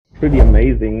pretty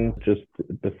amazing. Just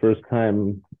the first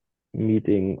time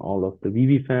meeting all of the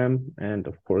VeVe fam and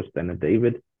of course Ben and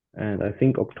David. And I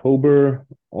think October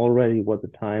already was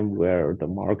a time where the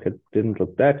market didn't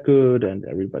look that good and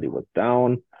everybody was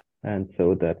down. And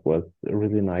so that was a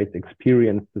really nice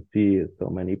experience to see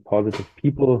so many positive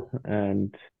people.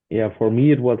 And yeah, for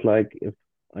me, it was like if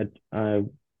I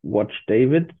watched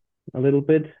David a little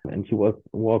bit and he was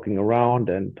walking around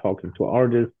and talking to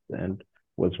artists and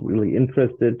was really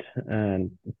interested.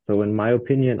 And so in my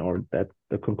opinion, or that's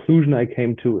the conclusion I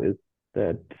came to, is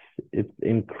that it's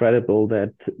incredible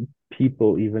that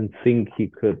people even think he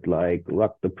could like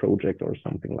rock the project or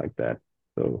something like that.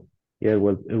 So yeah, it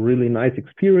was a really nice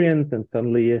experience. And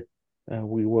suddenly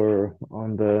we were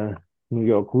on the New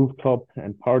York rooftop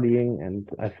and partying. And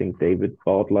I think David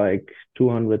bought like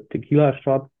 200 tequila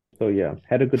shots. So yeah,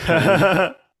 had a good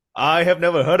time. I have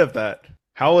never heard of that.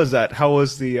 How was that? How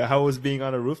was being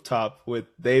on a rooftop with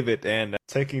David and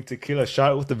taking tequila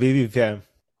shot with the VeVe fam?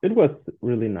 It was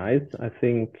really nice. I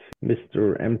think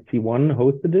Mr. MC1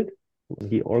 hosted it.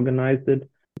 He organized it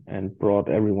and brought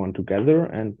everyone together.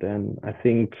 And then I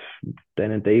think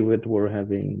Dan and David were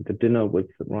having the dinner with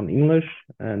Ron English.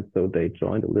 And so they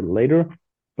joined a little later.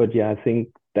 But yeah, I think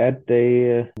that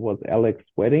day was Alex's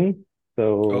wedding.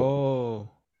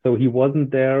 So he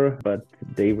wasn't there, but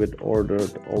David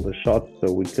ordered all the shots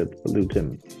so we could salute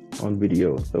him on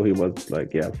video. So he was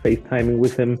like, yeah, FaceTiming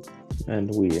with him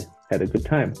and we had a good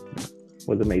time. It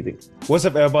was amazing. What's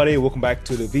up, everybody? Welcome back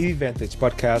to the VeVe Vantage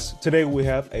Podcast. Today we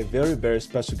have a very, very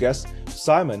special guest.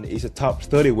 Simon is a top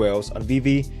 30 whales on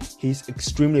VeVe. He's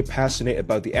extremely passionate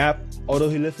about the app. Although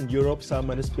he lives in Europe,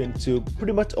 Simon has been to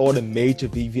pretty much all the major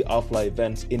VeVe offline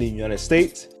events in the United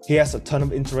States. He has a ton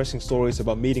of interesting stories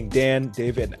about meeting Dan,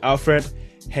 David, and Alfred,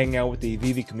 hanging out with the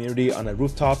VeVe community on a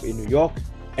rooftop in New York,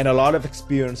 and a lot of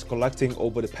experience collecting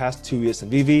over the past 2 years in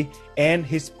VeVe, and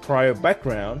his prior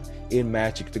background in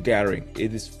Magic the Gathering.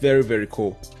 It is very, very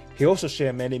cool. He also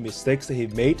shared many mistakes that he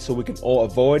made so we can all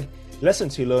avoid,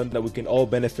 lessons he learned that we can all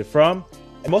benefit from.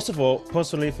 And most of all,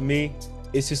 personally for me,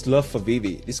 is his love for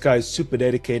VeVe. This guy is super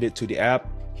dedicated to the app.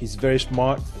 He's very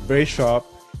smart, very sharp,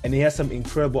 and he has some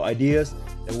incredible ideas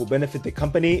that will benefit the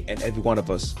company and every one of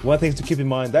us. One thing to keep in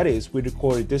mind, that is, we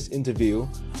recorded this interview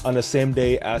on the same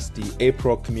day as the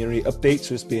April community update,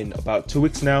 so it's been about 2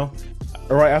 weeks now.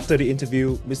 Right after the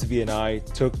interview, Mr. V and I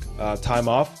took time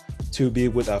off to be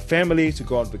with our family, to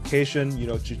go on vacation,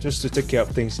 just to take care of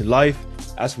things in life,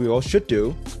 as we all should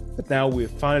do. But now we're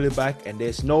finally back, and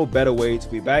there's no better way to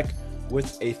be back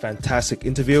with a fantastic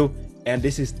interview, and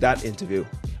this is that interview.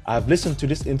 I've listened to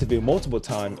this interview multiple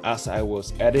times as I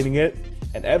was editing it,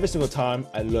 and every single time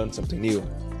I learned something new,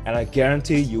 and I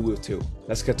guarantee you will too.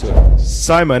 Let's get to it.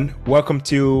 Simon, welcome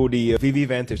to the VeVe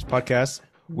Vantage Podcast.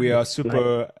 We are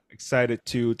super excited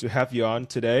to have you on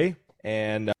today,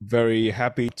 and very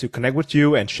happy to connect with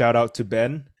you, and shout out to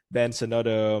Ben. Ben's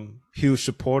another huge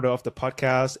supporter of the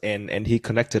podcast, and he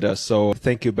connected us. So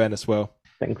thank you, Ben, as well.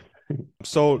 Thanks.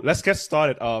 So let's get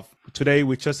started off. Today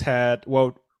we just had,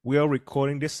 we are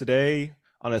recording this today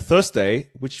on a Thursday,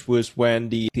 which was when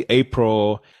the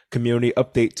April community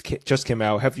update just came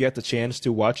out. Have you had the chance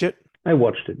to watch it? I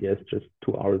watched it, yes, just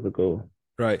 2 hours ago.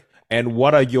 Right. And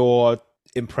what are your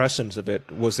impressions of it?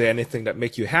 Was there anything that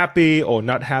made you happy or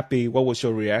not happy? What was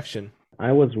your reaction?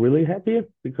 I was really happy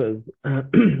because a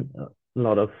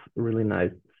lot of really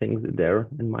nice things there,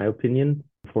 in my opinion.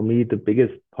 For me, the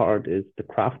biggest part is the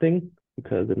crafting,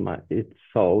 because it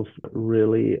solves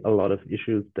really a lot of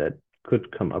issues that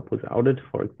could come up without it.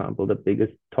 For example, the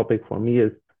biggest topic for me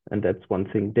is, and that's one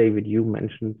thing, David, you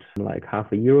mentioned like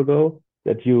half a year ago,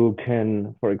 that you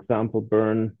can, for example,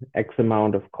 burn X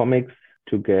amount of comics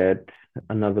to get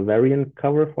another variant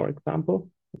cover, for example.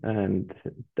 And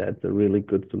that's a really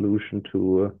good solution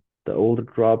to the older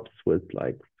drops with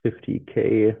like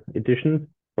 50K editions,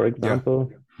 for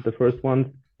example, the first ones,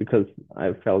 because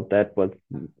I felt that was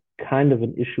kind of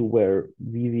an issue where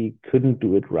VeVe couldn't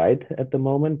do it right at the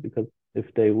moment, because if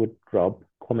they would drop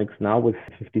comics now with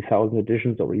 50,000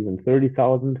 editions or even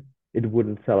 30,000, it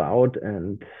wouldn't sell out,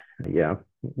 and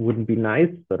wouldn't be nice.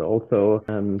 But also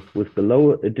with the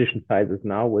low edition sizes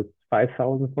now with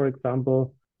 5,000, for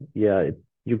example,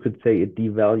 you could say it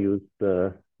devalues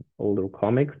the older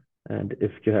comics. And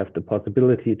if you have the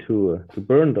possibility to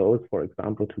burn those, for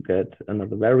example, to get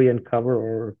another variant cover,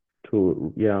 or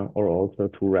also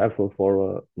to raffle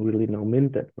for a really no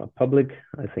mint that's not public,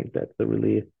 I think that's a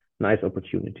really nice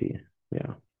opportunity.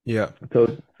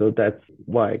 So that's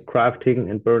why crafting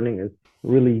and burning is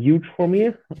really huge for me.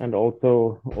 And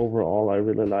also overall, I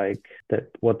really like that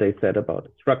what they said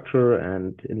about structure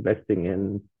and investing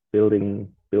in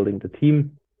building the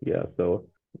team. Yeah, so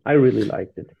I really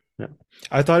liked it. Yeah.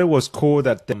 I thought it was cool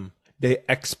that they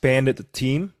expanded the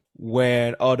team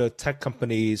when other tech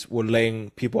companies were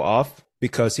laying people off,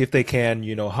 because if they can,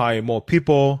 hire more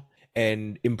people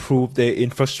and improve their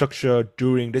infrastructure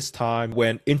during this time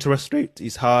when interest rate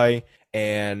is high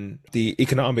and the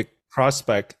economic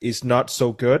prospect is not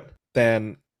so good,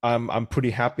 then I'm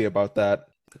pretty happy about that.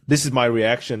 This is my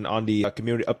reaction on the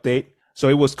community update. So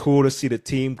it was cool to see the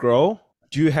team grow.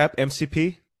 Do you have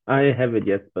MCP? I have it,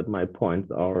 yes, but my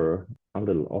points are a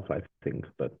little off, I think,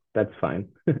 but that's fine.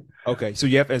 Okay, so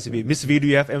you have MCP. Miss V, do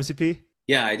you have MCP?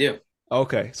 Yeah, I do.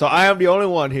 Okay, so I am the only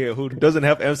one here who doesn't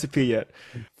have MCP yet.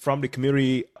 From the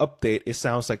community update, it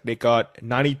sounds like they got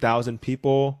 90,000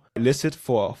 people listed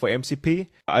for MCP.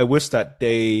 I wish that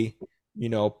they,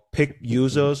 pick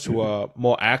users who are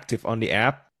more active on the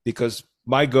app, because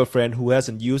my girlfriend, who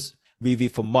hasn't used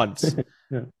VeVe for months,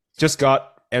 Yeah. just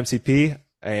got MCP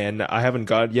and I haven't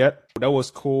got it yet. That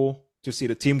was cool to see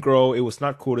the team grow. It was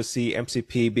not cool to see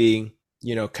MCP being,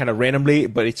 kind of randomly,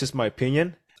 but it's just my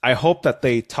opinion. I hope that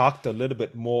they talked a little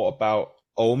bit more about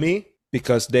OMI,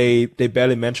 because they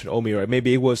barely mentioned OMI, right?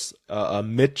 Maybe it was a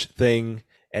Mitch thing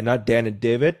and not Dan and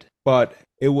David, but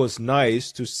it was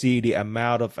nice to see the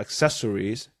amount of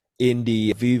accessories in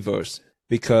the VeVeverse,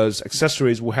 because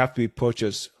accessories will have to be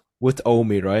purchased with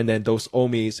OMI, right? And then those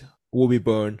OMIs will be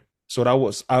burned. So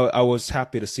I was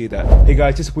happy to see that. Hey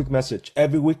guys, just a quick message.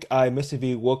 Every week I, Mr.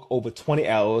 V, work over 20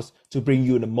 hours to bring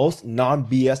you the most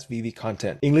non-BS VeVe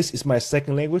content. English is my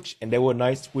second language, and there were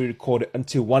nights we recorded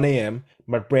until 1 a.m.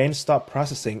 My brain stopped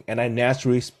processing and I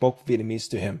naturally spoke Vietnamese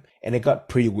to him, and it got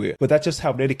pretty weird. But that's just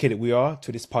how dedicated we are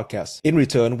to this podcast. In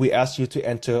return, we ask you to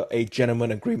enter a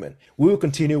gentleman agreement. We will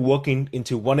continue working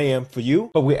until 1 a.m. for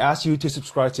you, but we ask you to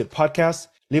subscribe to the podcast,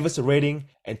 leave us a rating,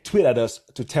 and tweet at us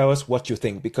to tell us what you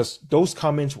think, because those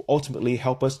comments will ultimately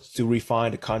help us to refine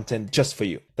the content just for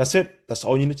you. That's it. That's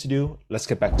all you need to do. Let's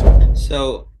get back to it.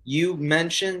 So you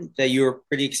mentioned that you were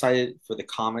pretty excited for the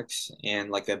comics and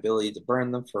like the ability to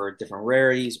burn them for different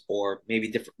rarities or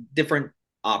maybe different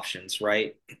options,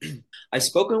 right? I've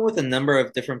spoken with a number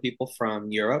of different people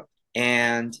from Europe,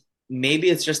 and maybe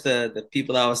it's just the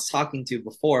people that I was talking to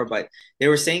before, but they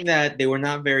were saying that they were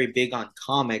not very big on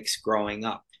comics growing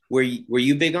up. Were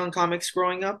you big on comics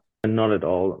growing up? And not at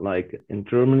all. Like in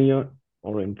Germany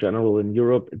or in general in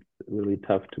Europe, it's really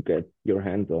tough to get your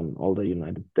hands on all the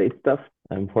United States stuff.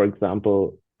 And for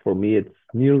example, for me, it's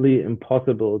nearly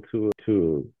impossible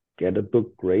to get a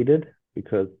book graded,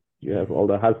 because you have all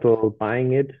the hassle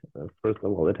buying it. First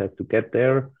of all, it has to get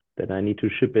there. Then I need to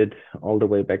ship it all the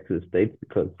way back to the States,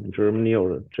 because in Germany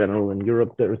or in general in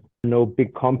Europe, there's no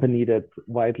big company that's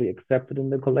widely accepted in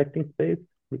the collecting space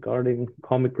regarding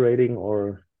comic grading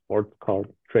or sports card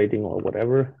trading or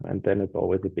whatever. And then it's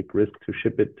always a big risk to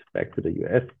ship it back to the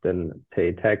US, then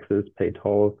pay taxes, pay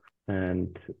toll,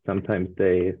 and sometimes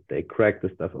they crack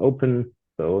the stuff open.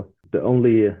 So the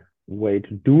only way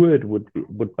to do it would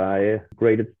buy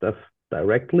graded stuff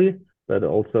directly. But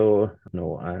also,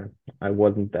 no, I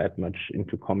wasn't that much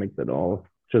into comics at all.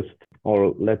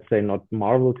 Or let's say not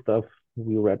Marvel stuff.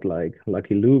 We read like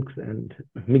Lucky Luke's and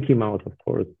Mickey Mouse, of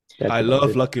course. I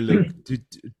love Lucky Luke.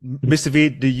 Mr. V,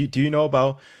 do you know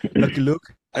about Lucky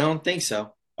Luke? I don't think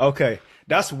so. Okay,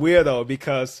 that's weird though,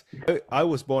 because I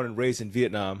was born and raised in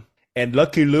Vietnam, and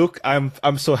Lucky Luke,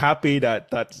 I'm so happy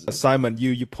that Simon,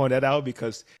 you pointed out,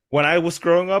 because when I was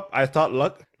growing up, I thought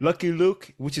Lucky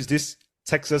Luke, which is this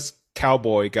Texas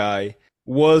cowboy guy,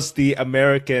 was the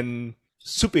American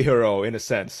superhero in a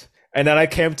sense. And then I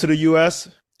came to the US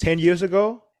 10 years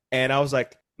ago, and I was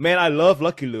like, man, I love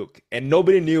Lucky Luke, and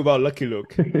nobody knew about Lucky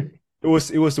Luke. It was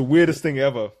the weirdest thing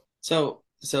ever. So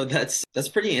that's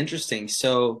pretty interesting.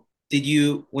 So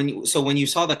when you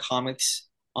saw the comics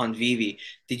on VeVe,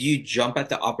 did you jump at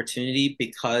the opportunity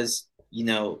because,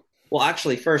 well,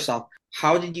 actually, first off,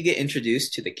 how did you get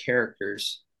introduced to the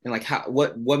characters, and like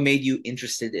what made you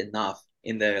interested enough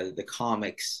in the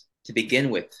comics to begin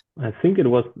with? I think it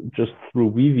was just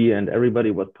through VeVe, and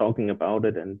everybody was talking about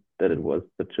it and that it was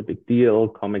such a big deal,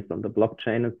 comics on the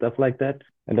blockchain and stuff like that.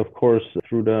 And of course,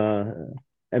 through the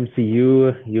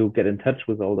MCU, you get in touch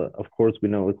with of course, we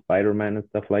know Spider-Man and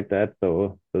stuff like that.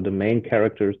 So the main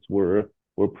characters were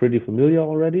pretty familiar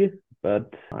already,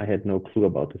 but I had no clue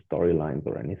about the storylines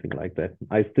or anything like that.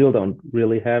 I still don't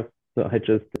really have. So I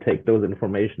just take those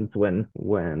informations when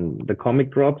the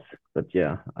comic drops. But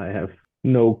yeah, I have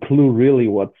no clue really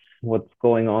what's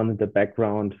going on in the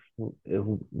background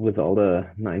with all the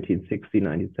 1960,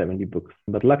 1970 books.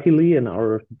 But luckily in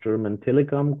our German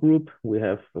Telegram group, we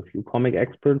have a few comic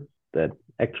experts that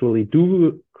actually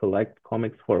do collect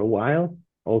comics for a while,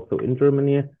 also in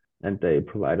Germany. and they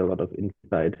provide a lot of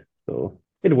insight. So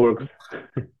it works.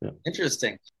 Yeah.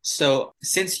 Interesting. So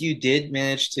since you did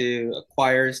manage to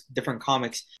acquire different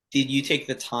comics, did you take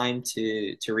the time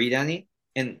to read any?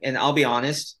 And I'll be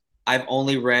honest, I've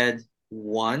only read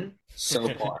one so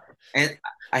far. And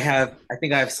I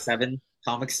think I have 7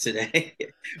 comics today,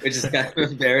 which is kind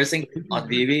of embarrassing on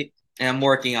VeVe. And I'm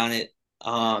working on it,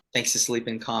 thanks to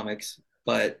Sleeping Comics.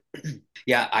 But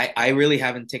yeah, I really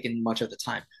haven't taken much of the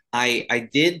time. I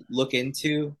did look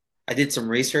into, I did some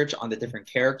research on the different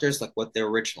characters, like what their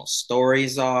original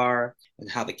stories are and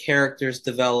how the characters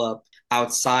develop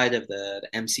outside of the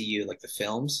MCU, like the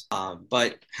films.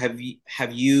 But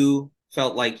have you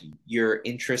felt like your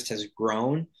interest has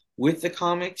grown with the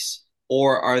comics,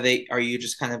 or are you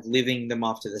just kind of leaving them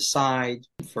off to the side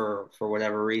for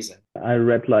whatever reason? I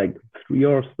read like 3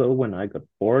 or so when I got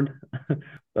bored,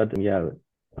 but yeah,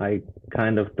 I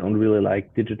kind of don't really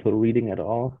like digital reading at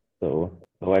all. So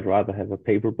I'd rather have a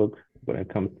paper book when it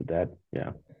comes to that.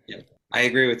 Yeah. Yeah, I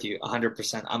agree with you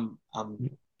 100%.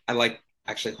 I like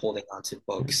actually holding on to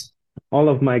books. All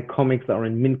of my comics are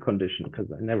in mint condition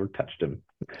because I never touched them.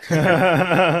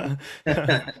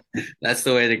 That's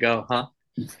the way to go, huh?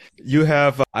 You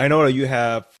have, I know that you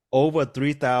have over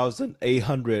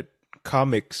 3,800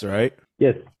 comics, right?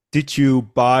 Yes. Did you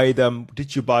buy them?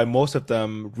 Did you buy most of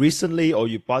them recently, or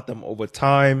you bought them over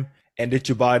time? And did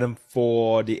you buy them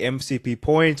for the MCP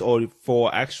points or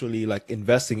for actually like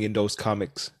investing in those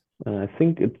comics? I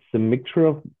think it's a mixture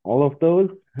of all of those.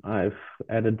 I've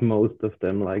added most of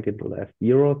them like in the last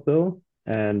year or so.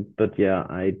 But yeah,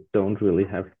 I don't really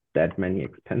have that many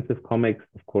expensive comics.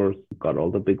 Of course, got all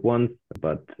the big ones,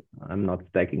 but I'm not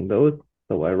stacking those.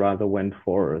 So I rather went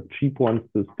for cheap ones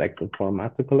to stack them for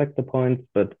master collector points,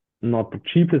 but not the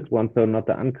cheapest ones, so not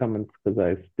the uncommons, because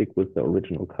I stick with the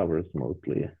original covers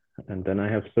mostly. And then I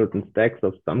have certain stacks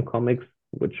of some comics,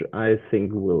 which I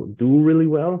think will do really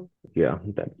well. Yeah,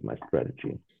 that's my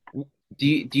strategy. Do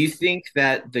you think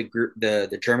that the group,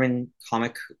 the German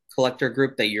comic collector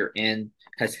group that you're in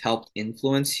has helped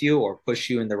influence you or push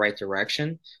you in the right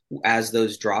direction as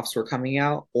those drops were coming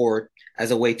out, or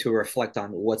as a way to reflect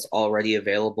on what's already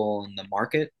available in the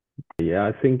market? Yeah,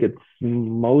 I think it's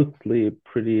mostly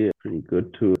pretty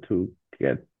good to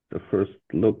get the first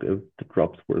look if the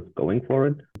drop's worth going for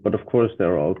it. But of course,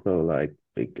 there are also like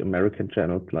big American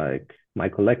channels like My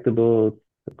Collectibles,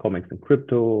 the Comics and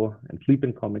Crypto, and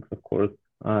Sleeping Comics, of course.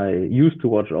 I used to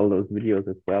watch all those videos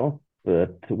as well.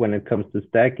 But when it comes to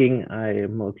stacking, I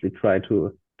mostly try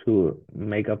to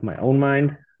make up my own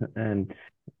mind. And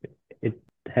it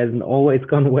hasn't always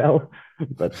gone well,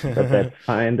 but that's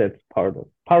fine. That's part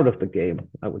of the game,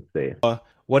 I would say.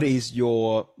 What is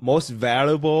your most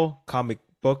valuable comic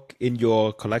book in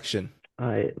your collection?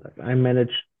 I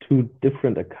manage 2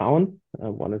 different accounts.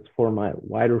 One is for my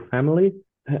wider family,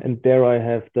 and there I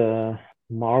have the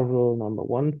Marvel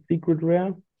 #1 secret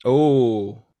rare.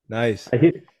 Oh, nice.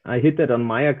 I hit that on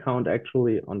my account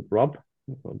actually on drop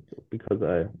because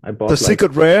I bought The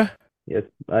secret rare? Yes,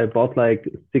 I bought like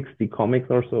 60 comics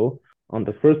or so on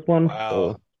the first one. Wow.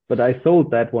 So, but I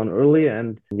sold that one early,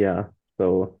 and yeah,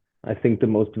 so I think the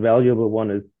most valuable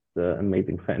one is the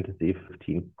Amazing Fantasy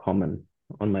 15 common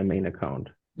on my main account.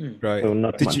 Right. So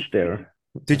not much there.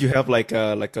 Did you have like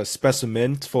a special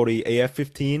mint for the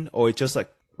AF-15, or it's just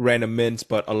like random mints,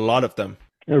 but a lot of them?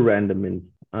 A random mint.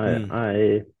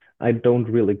 I don't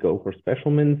really go for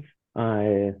special mints.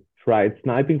 I tried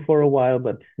sniping for a while,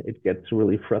 but it gets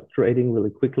really frustrating really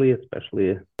quickly,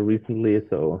 especially recently.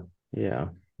 So yeah,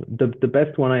 the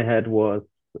best one I had was,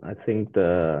 I think,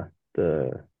 the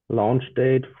launch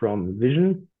date from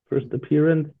Vision first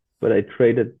appearance, but I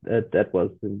traded that was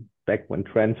back when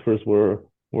transfers were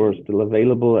still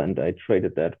available, and I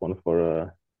traded that one for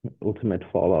a Ultimate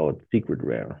Fallout secret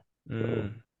rare. So,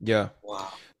 yeah. Wow.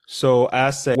 So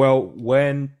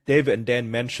when David and Dan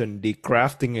mentioned the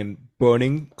crafting and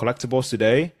burning collectibles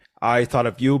today, I thought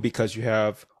of you because you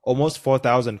have almost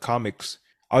 4,000 comics.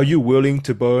 Are you willing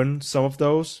to burn some of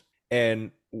those?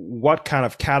 And what kind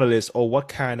of catalyst or what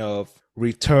kind of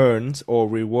returns or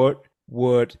reward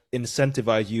would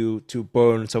incentivize you to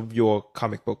burn some of your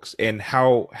comic books? And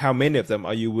how many of them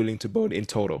are you willing to burn in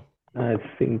total? I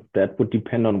think that would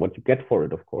depend on what you get for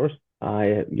it, of course.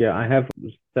 I have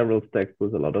several stacks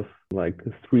with a lot of like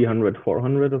 300,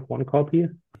 400 of one copy.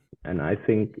 And I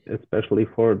think especially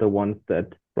for the ones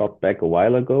that dropped back a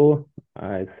while ago,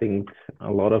 I think a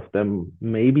lot of them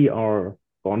maybe are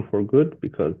gone for good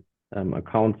because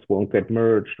accounts won't get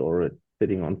merged or it's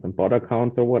sitting on some bot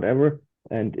accounts or whatever.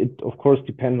 And it, of course,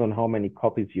 depends on how many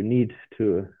copies you need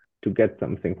to get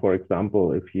something. For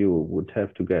example, if you would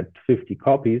have to get 50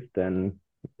 copies, then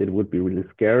it would be really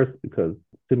scarce because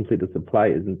simply the supply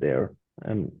isn't there.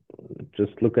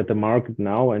 Just look at the market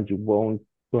now, and you won't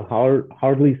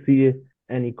hardly see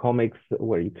any comics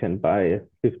where you can buy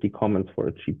 50 comics for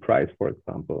a cheap price, for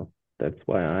example. That's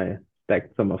why I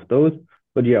stacked some of those.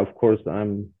 But yeah, of course,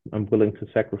 I'm willing to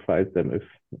sacrifice them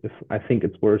if I think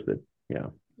it's worth it. Yeah.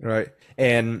 Right.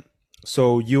 And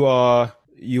so you are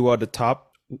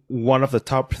one of the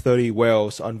top 30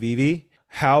 whales on VeVe.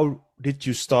 How did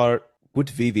you start with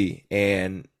VeVe,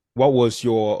 and what was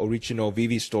your original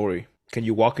VeVe story? Can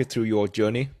you walk it through your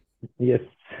journey? Yes,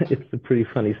 it's a pretty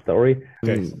funny story.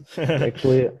 Okay.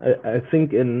 Actually, I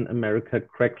think in America,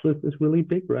 Craigslist is really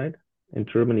big, right? In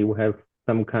Germany, we have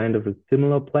some kind of a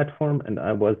similar platform, and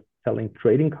I was selling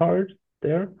trading cards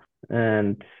there,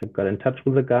 and got in touch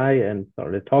with a guy and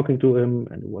started talking to him,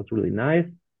 and it was really nice.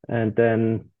 And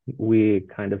then we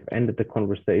kind of ended the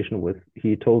conversation with,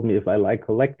 he told me if I like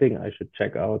collecting, I should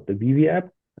check out the VeVe app.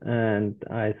 And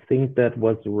I think that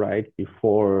was right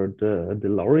before the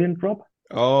DeLorean drop.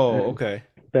 Oh, okay.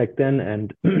 Back then.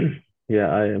 And yeah,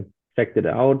 I checked it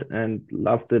out and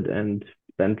loved it and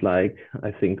spent like,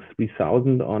 I think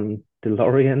 3,000 on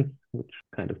DeLorean, which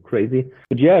is kind of crazy.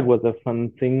 But yeah, it was a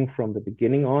fun thing from the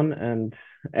beginning on. And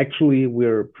actually,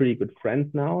 we're pretty good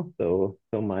friends now. So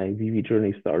my VeVe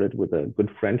journey started with a good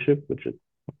friendship, which is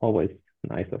always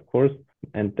nice, of course.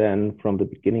 And then from the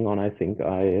beginning on, I think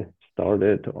I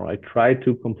tried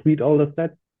to complete all the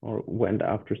sets, or went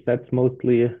after sets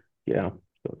mostly. Yeah,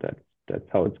 so that's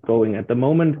how it's going at the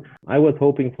moment. I was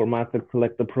hoping for Master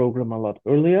Collector program a lot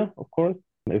earlier, of course.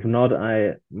 If not,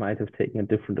 I might have taken a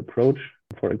different approach.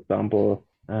 For example,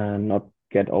 not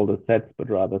get all the sets, but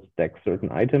rather stack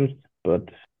certain items. But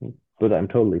I'm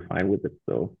totally fine with it,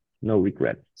 so no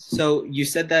regrets. So you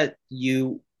said that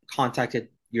you contacted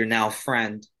your now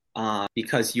friend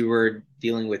because you were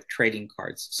dealing with trading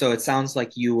cards. So it sounds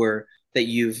like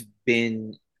you've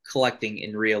been collecting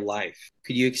in real life.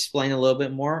 Could you explain a little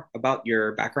bit more about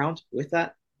your background with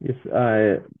that? Yes,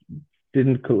 I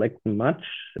didn't collect much,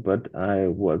 but I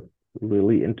was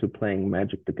really into playing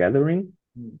Magic the Gathering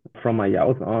from my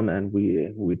youth on, and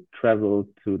we traveled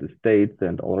to the States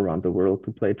and all around the world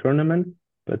to play tournaments.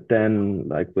 But then,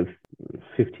 like with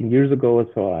 15 years ago or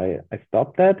so, I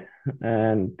stopped that.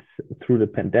 And through the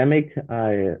pandemic,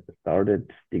 I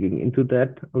started digging into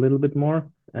that a little bit more.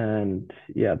 And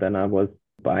yeah, then I was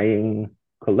buying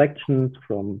collections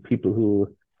from people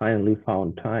who finally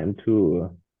found time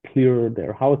to clear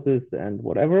their houses and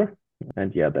whatever.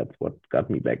 And yeah, that's what got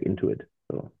me back into it.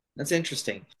 So that's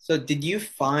interesting. So did you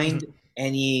find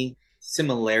any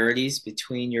similarities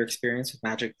between your experience with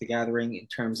Magic the Gathering in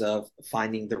terms of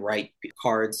finding the right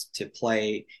cards to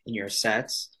play in your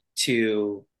sets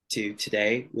to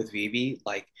today with VeVe?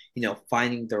 Like,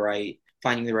 finding the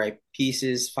right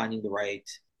pieces, finding the right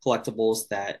collectibles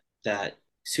that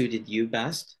suited you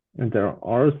best? And there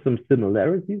are some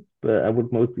similarities, but I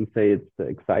would mostly say it's the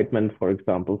excitement, for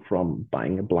example, from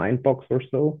buying a blind box or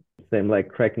so. Same like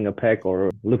cracking a pack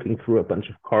or looking through a bunch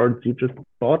of cards you just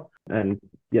bought. And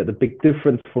yeah, the big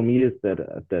difference for me is that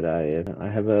I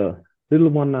have a little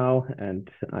one now, and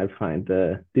I find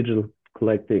the digital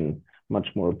collecting much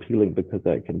more appealing because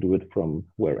I can do it from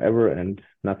wherever and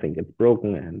nothing gets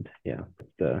broken. And yeah,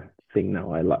 that's the thing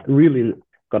now I really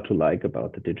got to like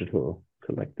about the digital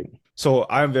collecting. So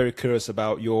I'm very curious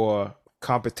about your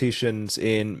competitions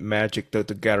in Magic the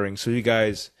Gathering. So you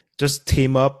guys just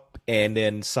team up and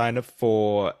then sign up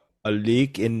for a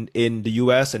league in the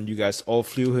US, and you guys all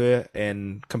flew here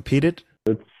and competed?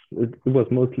 It was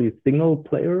mostly single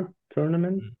player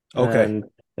tournaments. Okay. And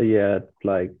yeah,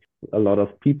 like a lot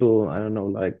of people, I don't know,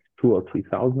 like 2,000 or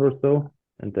 3,000 or so.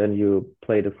 And then you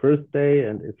play the first day,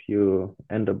 and if you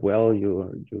end up well,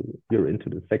 you're into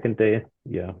the second day.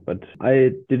 Yeah, but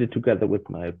I did it together with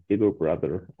my bigger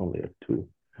brother, only at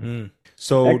 2.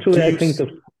 So actually, I think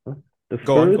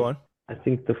go on. I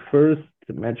think the first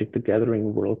Magic the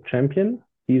Gathering world champion,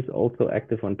 he's also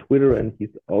active on Twitter, and he's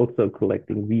also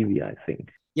collecting VeVe, I think.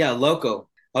 Yeah, Loco.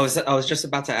 I was just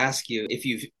about to ask you if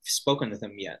you've spoken with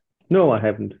him yet. No, I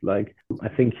haven't. Like, I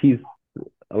think he's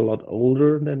a lot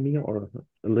older than me, or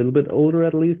a little bit older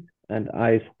at least. And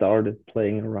I started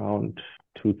playing around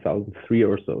 2003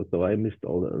 or so. So I missed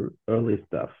all the early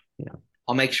stuff. Yeah.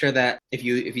 I'll make sure that if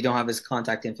you don't have his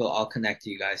contact info, I'll connect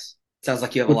you guys. Sounds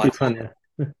like you have a lot of fun.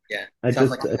 Yeah.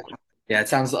 It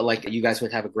sounds like you guys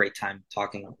would have a great time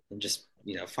talking and just,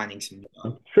 finding some.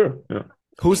 Sure. Yeah.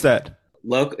 Who's that?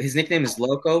 Loco. His nickname is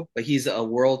Loco, but he's a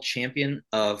world champion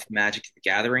of Magic the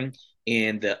Gathering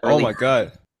in the early. Oh my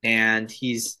God. And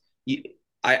he's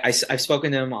I've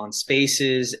spoken to him on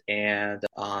Spaces and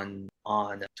on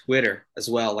Twitter as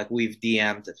well. Like we've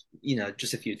DM'd,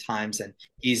 just a few times, and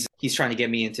he's trying to get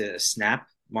me into Snap,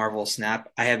 Marvel Snap.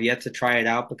 I have yet to try it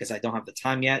out because I don't have the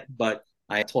time yet, but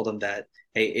I told him that,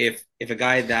 hey, if a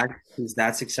guy who's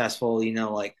that successful,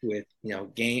 like with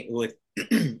game with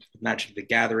Magic the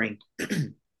Gathering,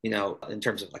 in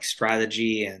terms of like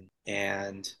strategy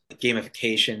and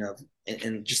gamification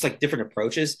and just like different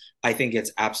approaches, I think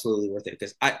it's absolutely worth it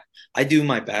because I do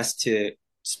my best to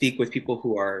speak with people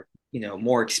who are,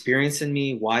 more experienced than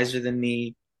me, wiser than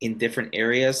me in different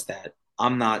areas that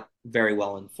I'm not very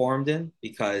well informed in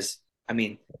because I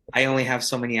mean, I only have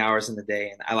so many hours in the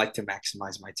day and I like to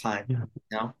maximize my time,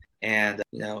 And,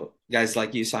 guys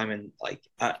like you, Simon, like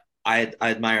I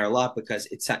admire a lot because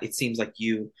it seems like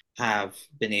you have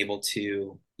been able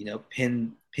to,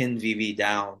 pin VeVe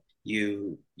down.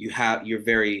 You're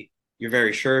very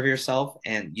sure of yourself,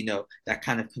 and that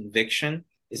kind of conviction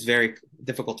is very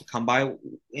difficult to come by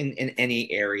in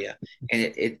any area.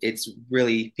 And it's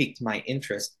really piqued my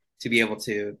interest to be able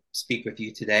to speak with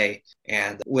you today.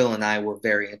 And Will and I were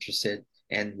very interested,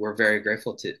 and we're very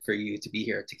grateful for you to be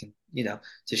here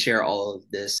to share all of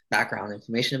this background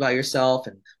information about yourself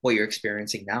and what you're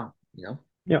experiencing now.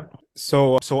 Yeah.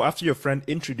 So after your friend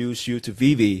introduced you to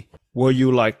VeVe, were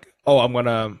you like, oh, I'm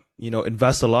gonna,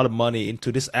 invest a lot of money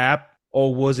into this app?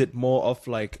 Or was it more of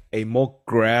like a more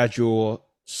gradual,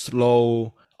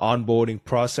 slow onboarding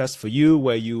process for you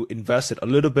where you invested a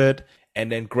little bit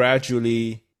and then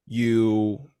gradually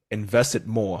you invested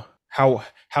more? How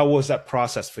was that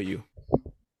process for you?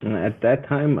 At that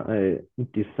time, I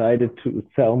decided to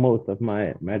sell most of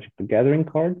my Magic the Gathering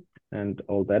cards, and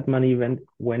all that money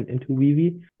went into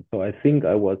VeVe. So I think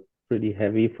I was pretty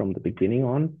heavy from the beginning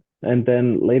on. And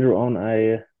then later on,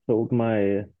 I sold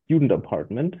my student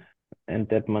apartment, and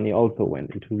that money also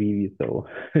went into VeVe. So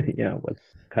yeah, I was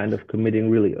kind of committing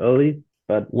really early.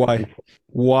 But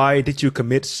why did you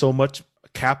commit so much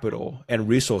capital and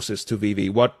resources to VeVe?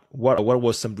 What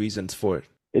was some reasons for it?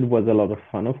 It was a lot of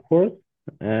fun, of course.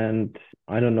 And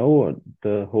I don't know,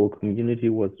 the whole community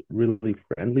was really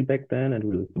friendly back then and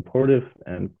really supportive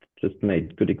and just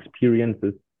made good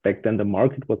experiences. Back then, the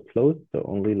market was closed. So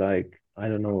only I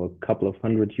don't know, a couple of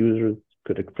hundred users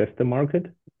could access the market.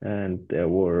 And there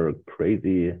were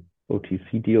crazy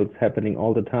OTC deals happening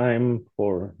all the time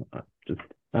for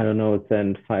I don't know,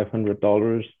 send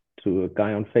 $500 to a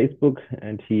guy on Facebook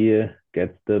and he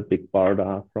gets the big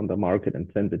barda from the market and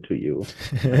sends it to you.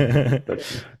 That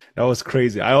was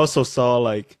crazy. I also saw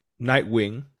like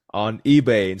Nightwing on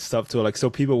eBay and stuff too. Like, so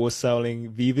people were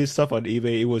selling VeVe stuff on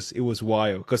eBay. It was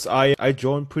wild because I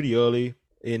joined pretty early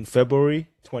in February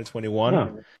 2021. Huh.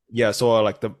 Yeah, so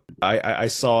I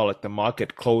saw like the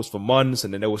market close for months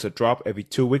and then there was a drop every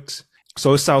 2 weeks.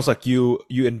 So it sounds like you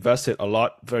invested a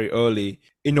lot very early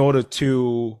in order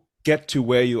to get to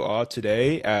where you are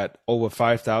today at over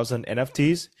 5,000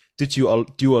 NFTs. Did you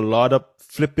do a lot of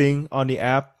flipping on the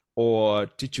app, or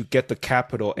did you get the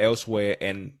capital elsewhere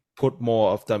and put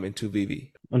more of them into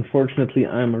VeVe? Unfortunately,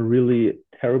 I'm a really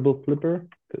terrible flipper.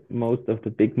 Most of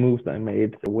the big moves I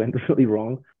made went really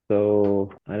wrong.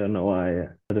 So I don't know.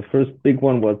 The first big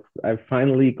one was I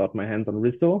finally got my hands on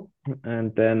Risso,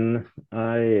 and then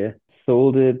I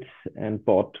sold it and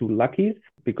bought 2 Luckies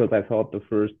because I thought the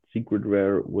first secret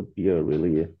rare would be a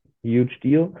really huge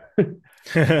deal.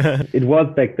 It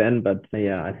was back then, but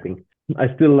yeah, I think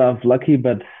I still love Lucky,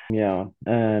 but yeah.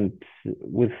 And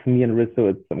with me and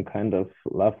Risso, it's some kind of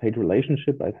love-hate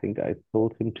relationship. I think I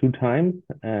sold him 2 times,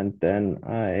 and then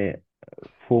I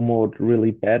FOMO'd really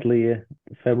badly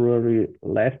February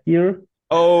last year.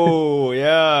 Oh,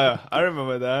 yeah. I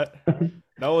remember that.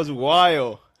 That was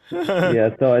wild.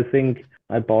 Yeah, so I think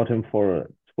I bought him for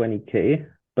 20K,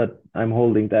 but I'm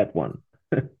holding that one.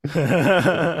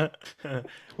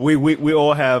 We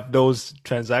all have those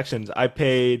transactions. I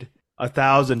paid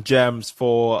 1,000 gems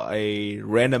for a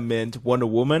random mint Wonder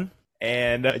Woman,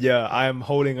 and yeah, I'm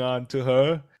holding on to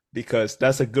her because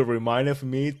that's a good reminder for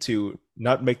me to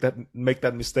not make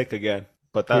that mistake again.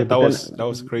 But that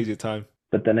was a crazy time.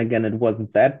 But then again, it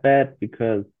wasn't that bad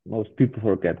because most people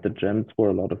forget the gems were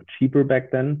a lot of cheaper back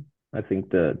then. I think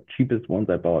the cheapest ones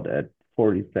I bought at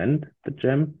 40 cents the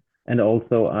gem. And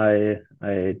also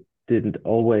I didn't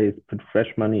always put fresh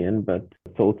money in, but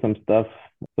sold some stuff.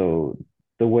 So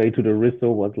the way to the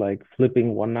Risso was like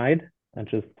flipping one night. I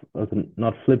just wasn't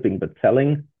not flipping, but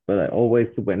selling. But I always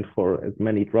went for as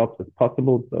many drops as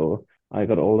possible. So I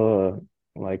got all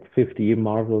the like 50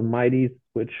 Marvel Mighties,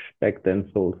 which back then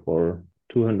sold for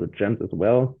 200 gems as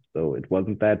well. So it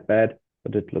wasn't that bad,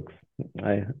 but it looks,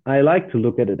 I like to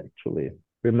look at it actually.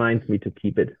 Reminds me to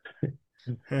keep it.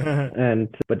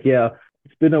 But yeah,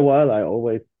 it's been a while. I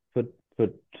always put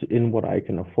in what I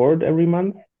can afford every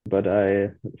month, but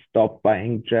I stopped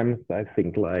buying gems, I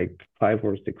think like 5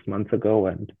 or 6 months ago,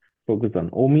 and focus on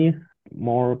OMI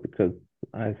more because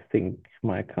I think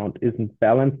my account isn't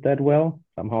balanced that well.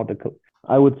 Somehow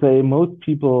I would say most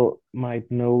people might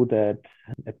know that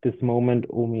at this moment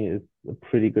OMI is a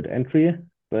pretty good entry,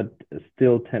 but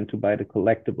still tend to buy the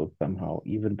collectibles somehow,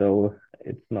 even though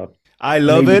it's not I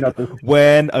love maybe it not the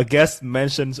when a guest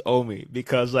mentions OMI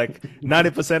because like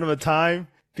 90% of the time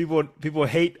people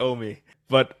hate OMI.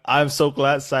 But I'm so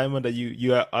glad, Simon, that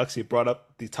you actually brought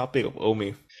up the topic of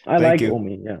OMI. I Thank like you.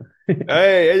 OMI, yeah.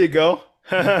 Hey, there you go.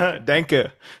 Thank you.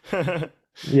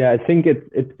 Yeah, I think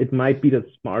it might be the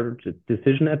smarter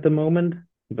decision at the moment,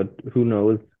 but who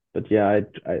knows? But yeah,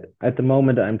 at the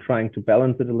moment I'm trying to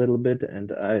balance it a little bit,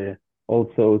 and I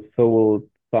also sold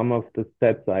some of the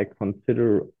sets I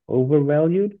consider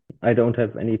overvalued. I don't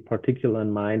have any particular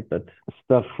in mind, but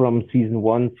stuff from season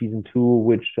one, season two,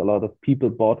 which a lot of people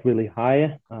bought really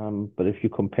high. But if you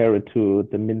compare it to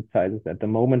the mint sizes at the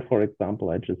moment, for example,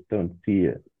 I just don't see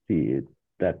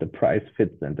that the price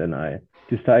fits, and then I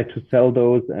decide to sell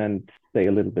those and stay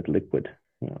a little bit liquid.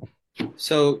 You know.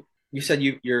 So you said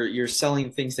you're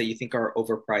selling things that you think are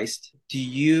overpriced. Do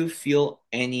you feel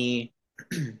any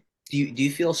do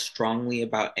you feel strongly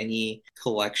about any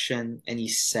collection, any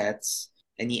sets,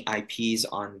 any IPs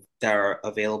on that are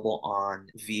available on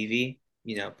VeVe?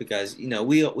 Because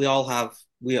we all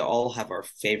have our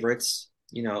favorites,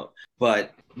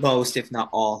 but most, if not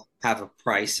all, have a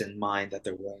price in mind that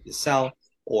they're willing to sell.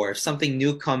 Or if something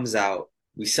new comes out,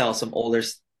 we sell some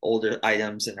older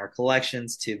items in our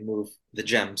collections to move the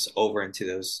gems over into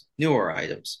those newer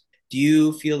items. Do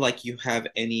you feel like you have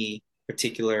any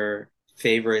particular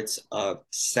favorites of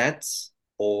sets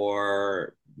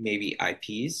or maybe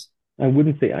IPs? I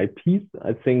wouldn't say IPs.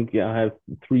 I think yeah, I have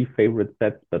three favorite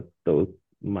sets, but those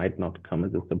might not come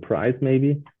as a surprise.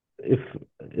 Maybe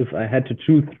if I had to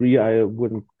choose three, I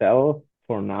wouldn't sell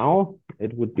for now.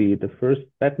 It would be the first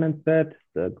Batman set,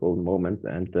 the Golden Moments,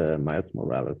 and the Miles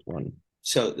Morales one.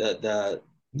 So the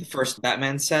first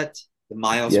Batman set, the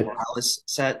Miles Yes, Morales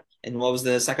set, and what was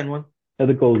the second one?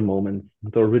 the Golden Moments,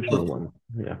 the original Oh, one.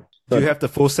 Yeah. Do you But have the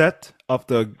full set of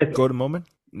the yes, golden moment?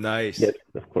 yes, Nice.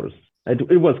 of course.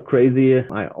 It was crazy.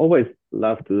 I always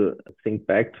love to think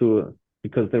back to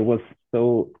because there was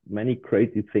so many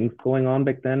crazy things going on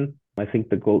back then. I think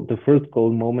the first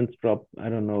gold moments drop, I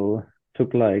don't know,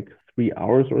 took like 3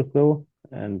 hours or so,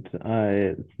 and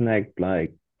I snagged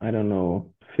like I don't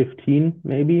know 15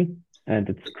 maybe, and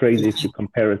it's crazy if you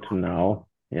compare it to now.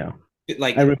 Yeah, I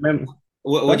like remember.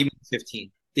 what do What? you mean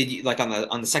 15? Did you like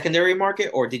on the secondary market,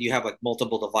 or did you have like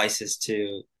multiple devices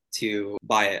to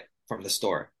buy it from the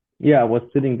store? Yeah, I was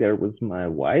sitting there with my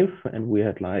wife, and we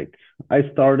had like I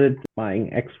started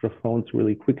buying extra phones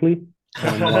really quickly,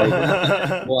 and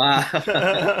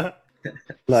Wow.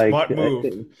 like Smart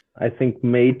move. I think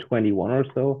May 21 or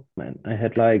so, man, I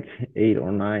had like eight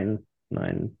or nine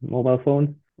mobile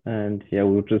phones, and yeah,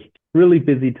 we were just really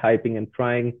busy typing and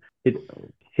hit,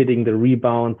 hitting the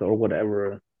rebounds or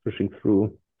whatever, pushing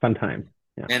through. Fun times.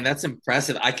 Yeah. Man, that's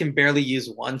impressive. I can barely use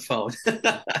one phone. You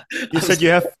I'm said you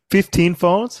have 15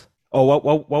 phones? Oh,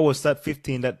 what was that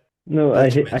 15 No, that you I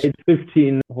mentioned? hit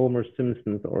 15 Homer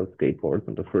Simpsons or skateboards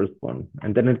on the first one.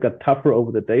 And then it got tougher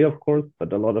over the day, of course,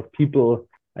 but a lot of people,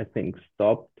 I think,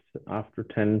 stopped after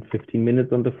 10, 15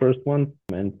 minutes on the first one.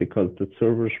 And because the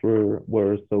servers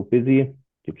were so busy,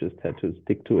 you just had to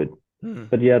stick to it. Hmm.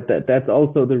 But yeah, that's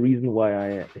also the reason why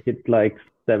I hit like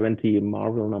 70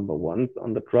 Marvel number ones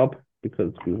on the drop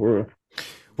because we were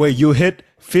Wait, you hit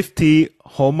 50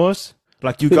 homers?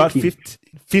 Like you got 15. 50,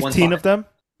 one 15 of five. them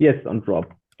Yes, on drop.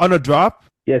 on a drop?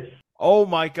 Yes. Oh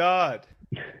my God.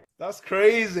 That's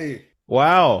crazy.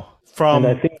 Wow. And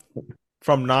I From think,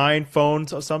 from 9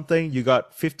 phones or something, you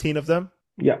got 15 of them?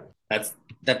 yeah,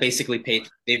 That basically paid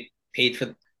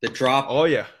for the drop, Oh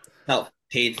yeah.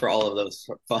 paid for all of those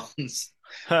phones.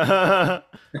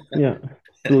 yeah.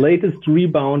 The latest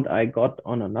rebound I got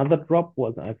on another drop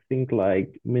was, I think,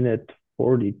 like minute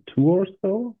 42 or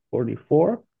so,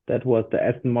 44. That was the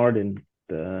Aston Martin.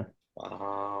 The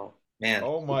Wow, man.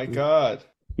 Oh my God.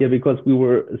 Yeah, because we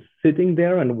were sitting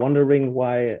there and wondering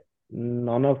why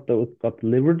none of those got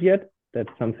delivered yet, that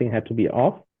something had to be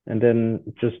off. And then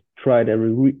just tried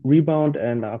every rebound.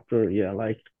 And after, yeah,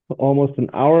 like almost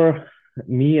an hour,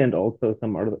 me and also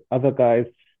some other guys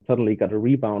suddenly got a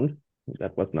rebound.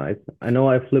 That was nice. I know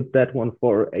I flipped that one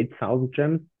for 8,000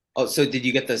 gems. Oh, so did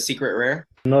you get the secret rare?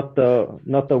 Not the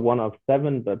one of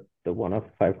seven, but the one of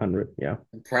 500. Yeah.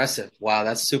 Impressive. Wow,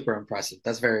 that's super impressive.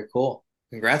 That's very cool.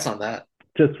 Congrats on that.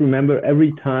 just remember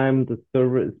every time the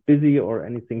server is busy or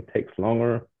anything takes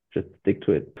longer, just stick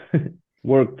to it.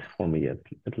 Worked for me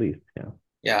at least. Yeah.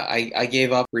 Yeah, I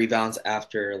gave up rebounds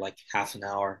after like half an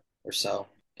hour or so,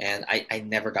 and I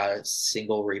never got a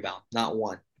single rebound, not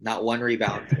one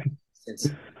rebound since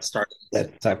starting in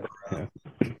That's September tough.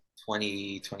 of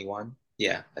 2021.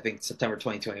 Yeah, I think September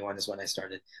 2021 is when I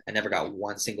started. I never got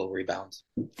one single rebound.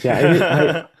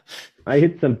 Yeah, I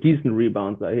hit some decent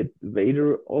rebounds. I hit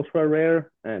Vader ultra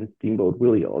rare and Steamboat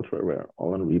Willie ultra rare,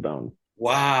 all on rebounds.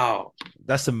 Wow,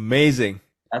 That's amazing.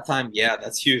 that time, yeah,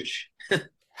 that's huge.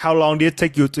 How long did it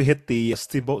take you to hit the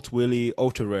Steamboat Willie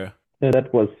Ultra Rare? Yeah,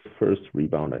 that was first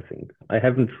rebound, I think. I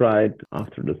haven't tried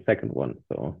after the second one,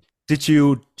 so.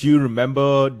 Do you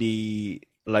remember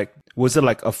was it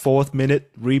like a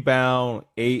 4th-minute rebound,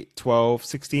 8, 12,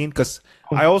 16? Because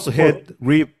I also hit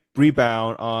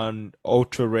rebound on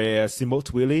Ultra Rare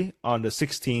Steamboat Willie on the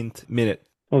 16th minute.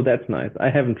 Oh, that's nice. I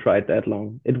haven't tried that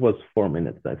long. It was 4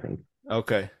 minutes, I think.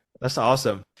 Okay, that's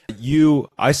awesome.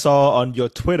 I saw on your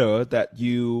Twitter that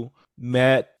you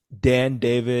met Dan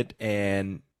David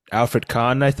and Alfred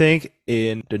Kahn, I think,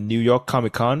 in the New York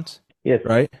Comic Con. Yes.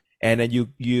 Right? And then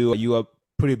you are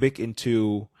pretty big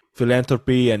into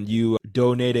philanthropy, and you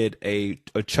donated a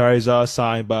Charizard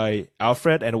signed by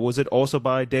Alfred, and was it also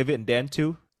by David and Dan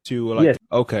too? Yes.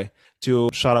 Okay. To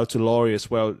shout out to Laurie as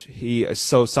well.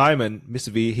 Simon, Mr.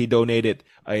 V, he donated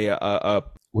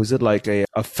was it like a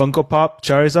Funko Pop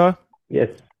Charizard? Yes.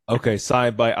 Okay,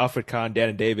 signed by Alfred Kahn, Dan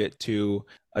and David to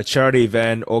a charity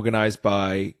event organized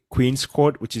by Queen's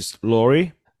Court, which is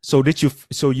Laurie. So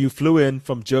you flew in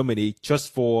from Germany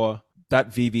just for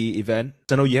that VeVe event?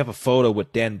 I know you have a photo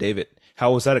with Dan and David.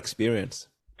 How was that experience?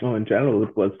 Oh, in general,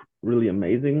 it was really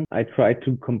amazing. I tried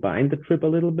to combine the trip a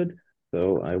little bit.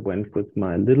 So I went with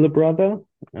my little brother,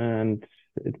 and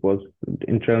it was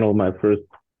in general my first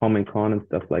Comic-Con and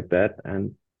stuff like that.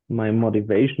 And my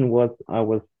motivation was I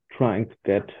was trying to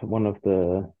get one of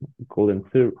the gold and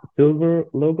silver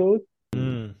logos.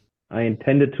 I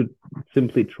intended to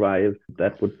simply try if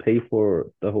that would pay for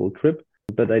the whole trip,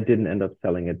 but I didn't end up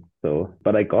selling it.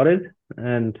 But I got it,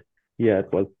 and yeah,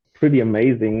 it was pretty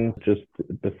amazing. Just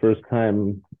the first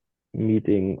time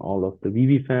meeting all of the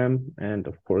VeVe fam, and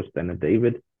of course Dan and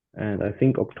David. And I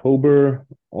think October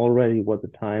already was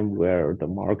a time where the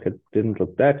market didn't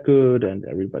look that good and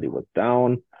everybody was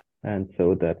down. And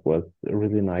so that was a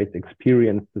really nice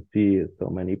experience to see so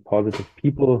many positive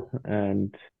people.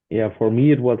 And yeah, for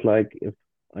me, it was like if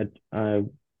I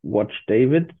watched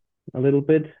David a little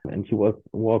bit, and he was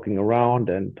walking around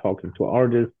and talking to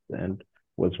artists and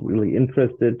was really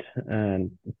interested.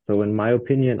 And so in my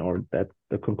opinion, or that's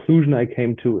the conclusion I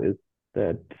came to, is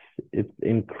that it's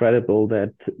incredible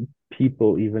that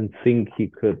people even think he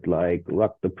could like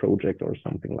rock the project or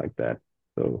something like that.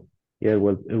 So yeah, it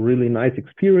was a really nice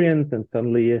experience. And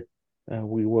suddenly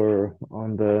we were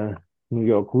on the New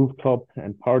York rooftop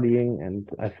and partying. And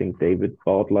I think David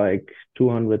bought like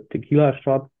 200 tequila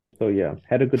shots. So yeah,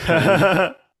 had a good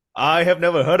time. I have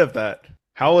never heard of that.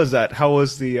 How was that? How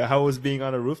was being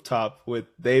on a rooftop with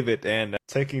David and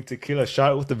taking tequila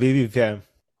shot with the VeVe fam?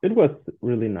 It was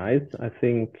really nice. I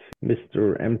think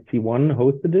Mr. MC1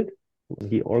 hosted it.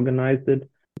 He organized it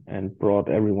and brought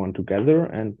everyone together.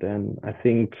 And then I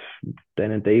think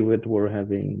Dan and David were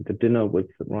having the dinner with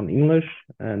Ron English,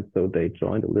 and so they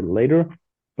joined a little later.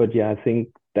 But yeah, I think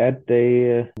that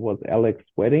day was Alex's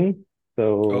wedding.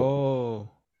 So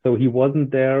he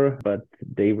wasn't there, but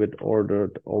David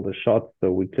ordered all the shots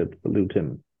so we could salute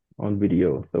him on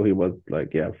video. So he was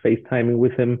like, yeah, FaceTiming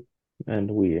with him,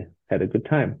 and we had a good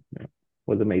time. It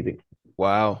was amazing.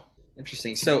 Wow.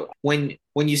 Interesting. So when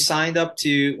you signed up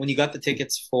when you got the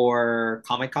tickets for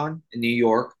Comic-Con in New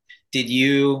York, did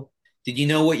you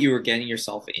know what you were getting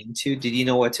yourself into? Did you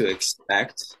know what to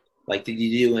expect? Like, did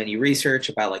you do any research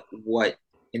about like what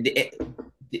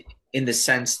in the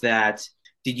sense that,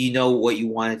 did you know what you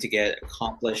wanted to get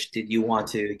accomplished? Did you want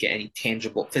to get any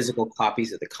tangible physical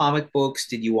copies of the comic books?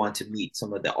 Did you want to meet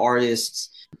some of the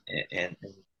artists and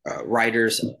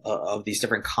writers of these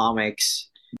different comics?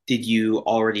 Did you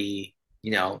already,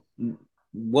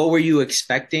 what were you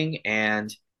expecting,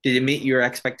 and did it meet your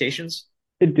expectations?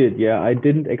 It did, yeah. I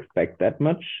didn't expect that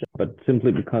much, but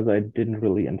simply because I didn't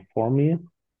really inform me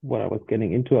what I was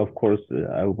getting into. Of course,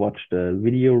 I watched a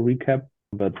video recap,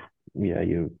 but yeah,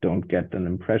 you don't get an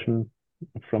impression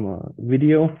from a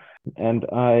video. And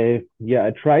I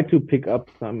tried to pick up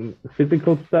some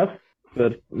physical stuff,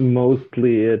 but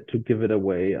mostly to give it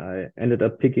away. I ended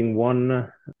up picking one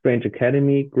Strange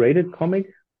Academy graded comic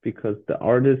because the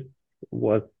artist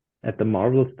was at the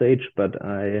Marvel stage, but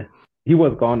he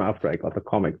was gone after I got the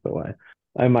comic. So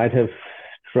I might have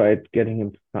tried getting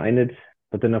him to sign it.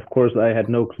 But then, of course, I had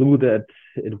no clue that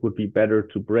it would be better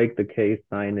to break the case,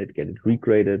 sign it, get it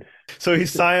regraded. So he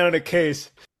signed on the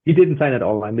case. He didn't sign at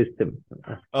all. I missed him.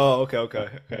 Oh,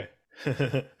 okay.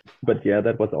 But yeah,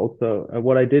 that was also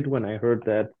what I did when I heard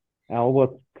that Al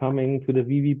was coming to the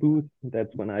VeVe booth.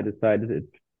 That's when I decided it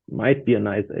might be a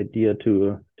nice idea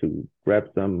to grab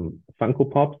some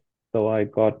Funko Pops. So I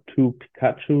got 2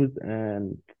 Pikachus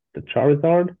and the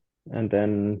Charizard, and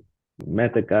then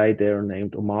met a guy there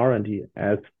named Omar, and he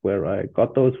asked where I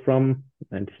got those from,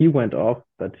 and he went off,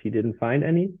 but he didn't find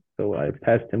any. So I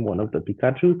passed him one of the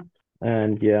Pikachus,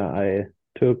 and yeah, I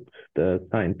took the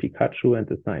signed Pikachu and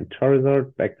the signed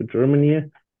Charizard back to Germany,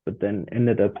 but then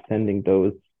ended up sending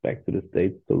those back to the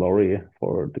States to Lori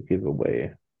for the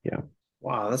giveaway. Yeah.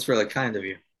 Wow, that's really kind of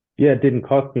you. Yeah, it didn't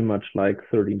cost me much, like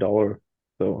 $30.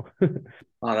 So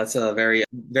Wow, that's a very,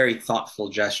 very thoughtful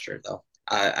gesture, though.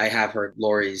 I have heard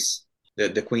Lori's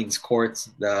the Queen's Court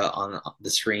on the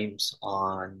streams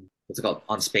on what's it called,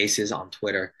 on Spaces on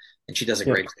Twitter, and she does a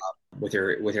great job with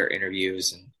her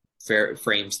interviews and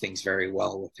frames things very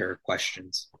well with her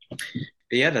questions. But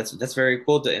yeah, that's very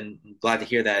cool and glad to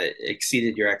hear that it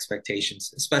exceeded your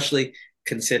expectations, especially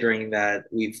considering that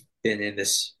we've been in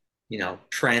this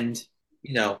trend.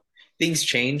 Things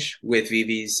change with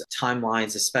VeVe's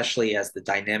timelines, especially as the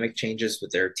dynamic changes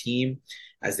with their team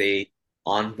as they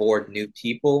onboard new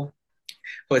people.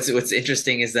 What's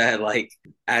interesting is that, like,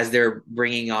 as they're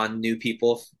bringing on new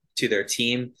people to their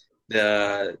team,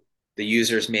 the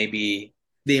users maybe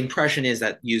the impression is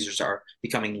that users are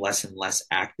becoming less and less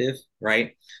active,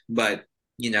 right? But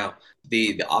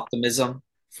the optimism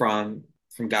from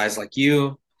guys like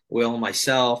you, Will,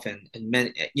 myself, and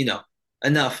many,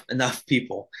 enough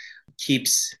people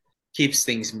keeps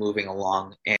things moving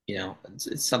along, and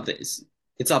it's something.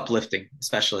 It's uplifting,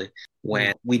 especially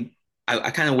when I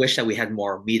kind of wish that we had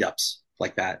more meetups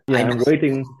like that. Yeah, I'm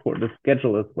waiting for the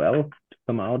schedule as well to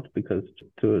come out, because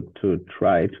to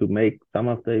try to make some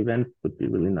of the events would be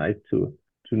really nice to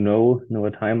know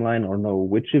a timeline or know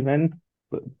which event.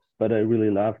 But I really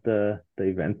love the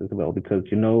events as well, because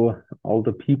all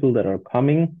the people that are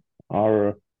coming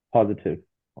are positive,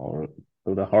 or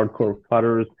so the hardcore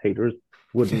putters, haters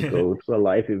wouldn't go to a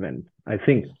live event, I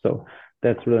think. So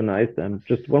that's really nice. And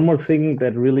just one more thing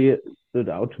that really stood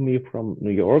out to me from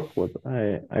New York was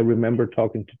I remember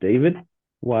talking to David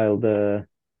while the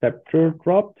Scepter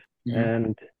dropped,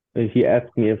 and he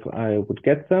asked me if I would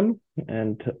get some.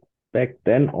 And back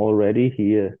then already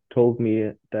he told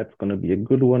me that's going to be a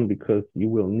good one because you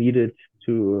will need it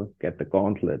to get the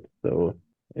gauntlet. So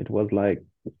it was like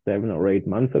 7 or 8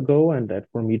 months ago, and that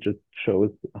for me just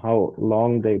shows how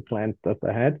long they plan stuff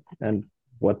ahead and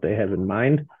what they have in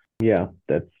mind. Yeah,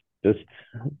 that's just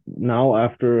now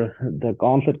after the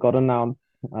gauntlet got announced,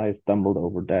 I stumbled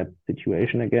over that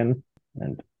situation again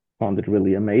and found it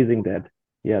really amazing that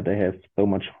they have so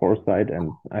much foresight,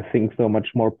 and I think so much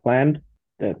more planned,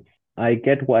 that I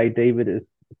get why David is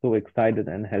so excited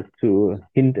and has to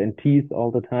hint and tease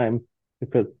all the time,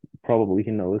 because probably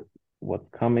he knows what's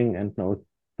coming and knows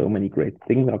so many great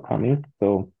things are coming.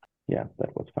 So yeah,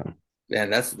 that was fun. Yeah,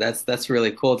 that's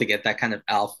really cool to get that kind of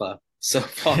alpha so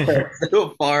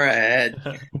far ahead.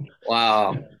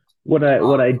 Wow. What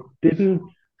I didn't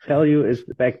tell you is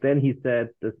back then he said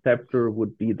the Scepter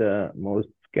would be the most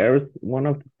scarce one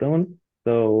of the stones.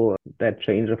 So that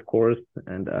changed, of course,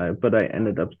 but I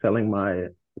ended up selling my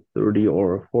 30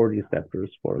 or 40 Scepters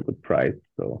for a good price.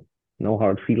 So no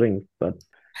hard feelings, but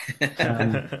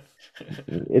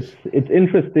it's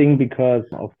interesting because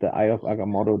of the Eye of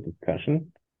Agamotto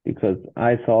discussion, because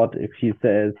I thought if he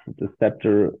says the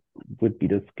Scepter would be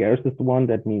the scarcest one,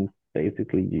 that means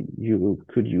basically you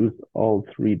could use all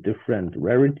 3 different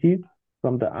rarities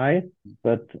from the Eye.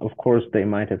 But of course they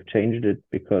might have changed it,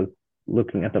 because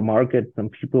looking at the market, some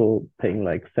people paying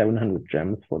like 700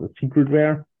 gems for the secret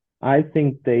rare. I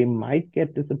think they might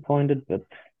get disappointed, but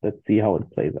let's see how it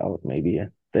plays out. Maybe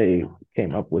they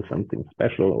came up with something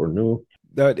special or new.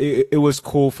 That it was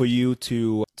cool for you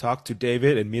to talk to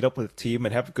David and meet up with the team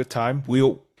and have a good time.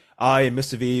 I and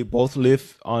Mr. V both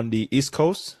live on the East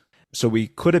Coast, so we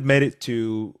could have made it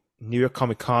to New York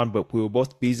Comic Con, but we were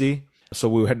both busy, so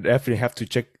we would definitely have to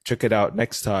check it out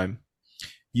next time.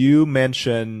 You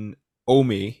mentioned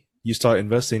OMI. You started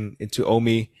investing into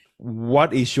OMI.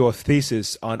 What is your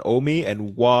thesis on OMI,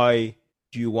 and why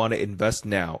do you want to invest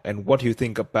now? And what do you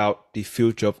think about the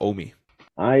future of OMI?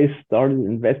 I started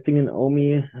investing in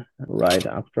OMI right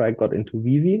after I got into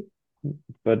VeVe,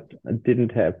 but I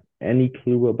didn't have any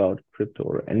clue about crypto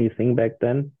or anything back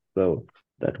then. So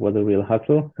that was a real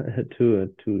hustle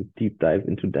to deep dive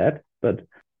into that. But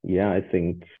yeah, I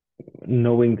think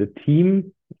knowing the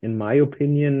team, in my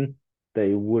opinion,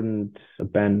 they wouldn't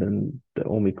abandon the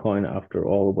OMI coin after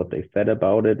all what they said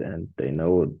about it, and they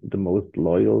know the most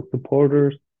loyal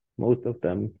supporters. Most of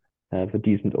them have a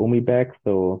decent OMI back.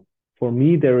 So for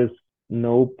me, there is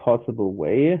no possible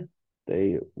way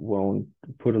they won't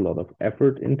put a lot of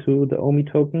effort into the OMI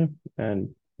token.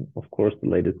 And of course, the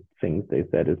latest things they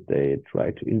said is they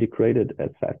try to integrate it as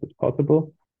fast as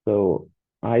possible. So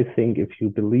I think if you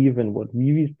believe in what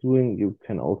VeVe is doing, you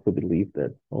can also believe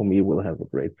that OMI will have a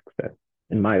great success,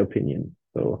 in my opinion.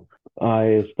 So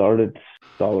I started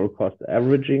dollar cost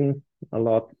averaging a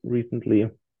lot recently.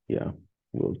 Yeah,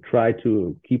 we'll try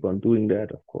to keep on doing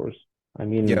that, of course. I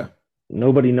mean,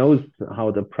 nobody knows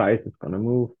how the price is going to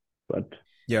move, but...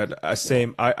 Yeah,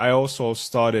 same. I also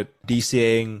started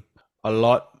DCAing a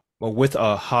lot with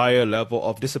a higher level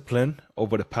of discipline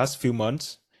over the past few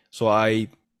months. So I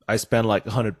spend like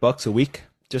 $100 a week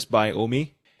just buying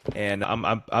OMI, and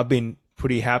I've been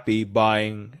pretty happy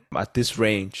buying at this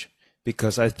range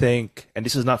because I think, and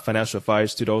this is not financial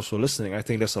advice to those who are listening, I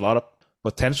think there's a lot of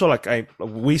potential. Like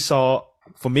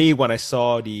for me, when I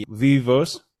saw the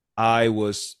VeVe, I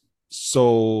was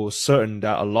so certain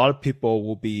that a lot of people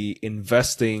will be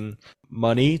investing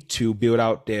money to build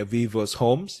out their VeVe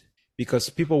homes because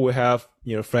people will have,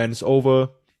 friends over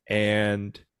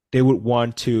and they would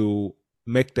want to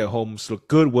make their homes look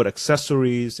good with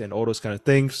accessories and all those kind of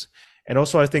things. And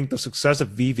also, I think the success of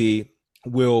VeVe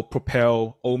will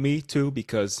propel OMI too,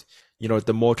 because,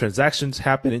 the more transactions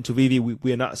happen into VeVe,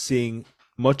 we are not seeing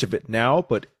much of it now,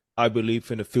 but I believe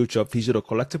in the future of digital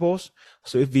collectibles.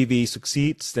 So if VeVe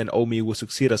succeeds, then OMI will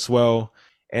succeed as well.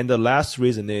 And the last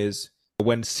reason is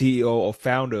when CEO or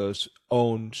founders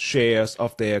own shares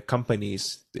of their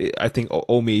companies, I think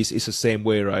OMI is the same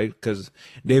way, right? Because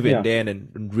David and Dan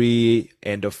and Ree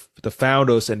and the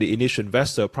founders and the initial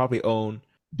investor probably own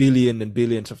billions and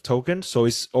billions of tokens. So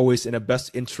it's always in the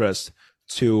best interest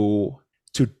to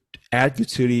add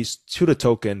utilities to the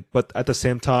token. But at the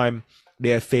same time,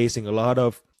 they are facing a lot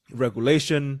of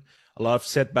regulation, a lot of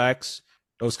setbacks,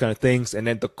 those kind of things. And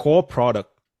then the core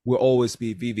product will always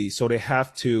be VeVe. So they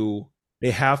have to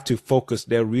focus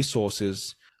their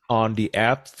resources on the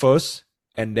app first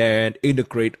and then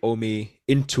integrate OMI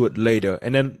into it later.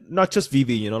 And then not just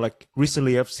VeVe, like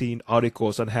recently I've seen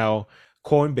articles on how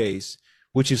Coinbase,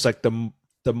 which is like the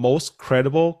most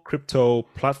credible crypto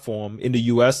platform in the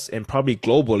US and probably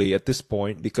globally at this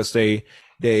point, because they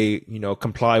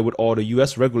comply with all the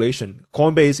US regulation.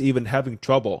 Coinbase even having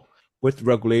trouble with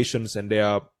regulations, and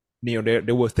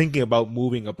they were thinking about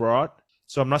moving abroad.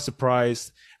 So I'm not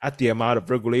surprised at the amount of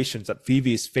regulations that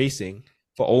VeVe is facing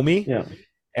for OMI. Yeah.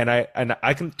 And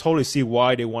I can totally see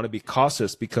why they want to be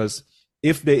cautious, because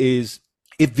if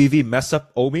VeVe mess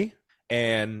up OMI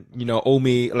and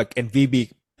OMI and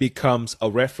VeVe becomes a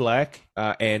red flag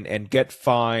and get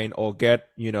fined or get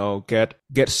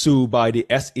sued by the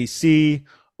SEC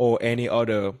or any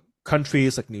other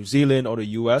countries like New Zealand or the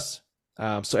US.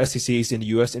 So SEC is in the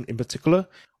US in particular.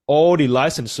 All the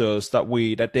licensors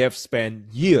that they have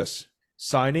spent years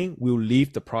signing will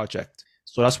leave the project.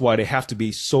 So that's why they have to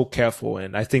be so careful.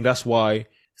 And I think that's why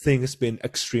things have been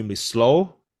extremely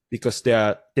slow, because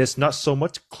there's not so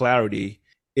much clarity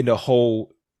in the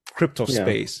whole crypto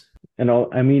space. And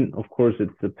of course,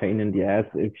 it's a pain in the ass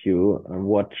if you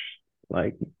watch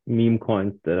like meme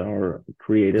coins that are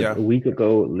created a week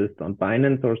ago, list on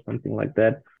Binance or something like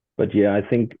that. But yeah, I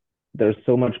think there's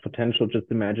so much potential.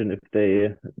 Just imagine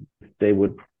if they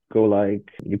would go like,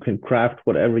 you can craft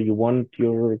whatever you want,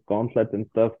 your gauntlets and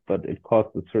stuff, but it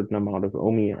costs a certain amount of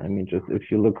OMI. I mean, just if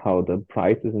you look how the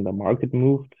prices in the market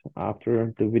moved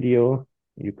after the video,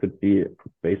 you could be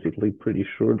basically pretty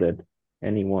sure that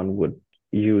anyone would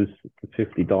use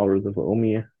 $50 of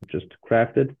OMI just to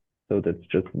craft it. So that's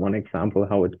just one example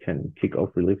how it can kick off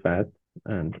really fast.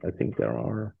 And I think there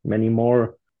are many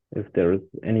more. If there's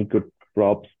any good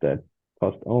drops that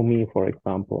cost OMI, for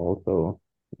example, also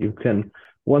you can,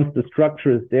 once the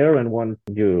structure is there and once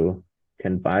you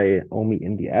can buy OMI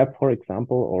in the app, for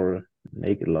example, or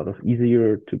make it a lot of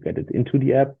easier to get it into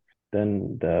the app,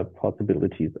 then the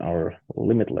possibilities are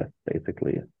limitless,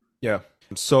 basically. Yeah.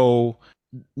 So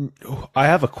I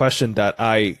have a question that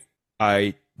I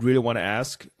really want to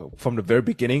ask from the very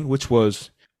beginning, which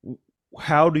was,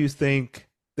 how do you think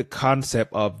the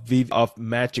concept of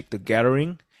Magic the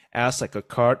Gathering as like a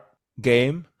card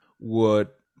game would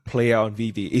play out on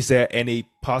VeVe? Is there any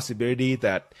possibility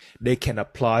that they can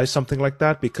apply something like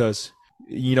that? Because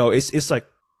it's like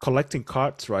collecting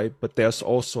cards, right? But there's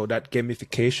also that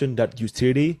gamification, that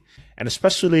utility, and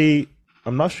especially,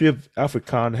 I'm not sure if Alfred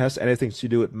Kahn has anything to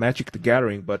do with Magic the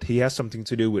Gathering, but he has something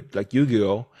to do with like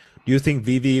Yu-Gi-Oh! Do you think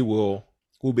VeVe will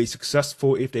be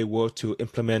successful if they were to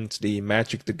implement the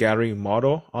Magic the Gathering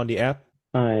model on the app?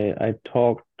 I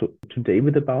talked to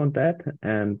David about that,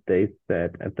 and they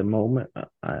said at the moment,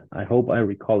 I hope I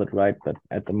recall it right, but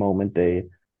at the moment they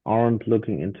aren't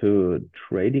looking into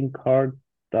trading card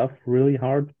stuff really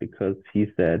hard, because he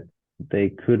said they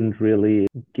couldn't really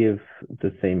give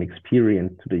the same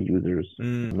experience to the users,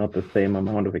 not the same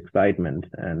amount of excitement.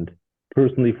 And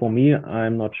personally, for me,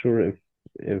 I'm not sure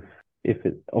if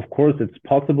it, of course, it's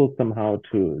possible somehow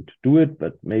to do it,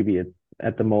 but maybe it's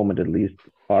at the moment at least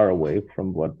far away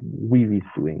from what VeVe's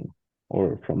doing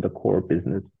or from the core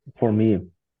business for me.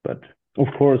 But of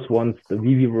course, once the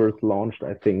VeVeverse launched,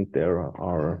 I think there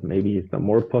are maybe some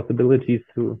more possibilities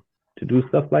to do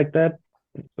stuff like that.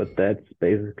 But that's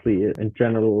basically in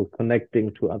general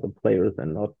connecting to other players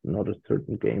and not a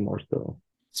certain game or so.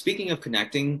 Speaking of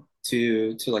connecting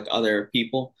to like other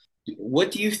people, what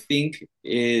do you think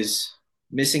is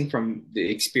missing from the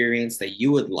experience that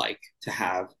you would like to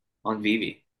have on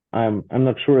VeVe? I'm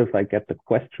not sure if I get the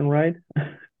question right.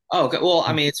 Oh, okay. Well,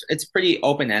 I mean, it's pretty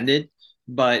open-ended,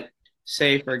 but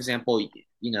say, for example,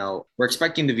 we're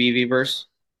expecting the VeVeverse,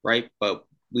 right? But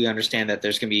we understand that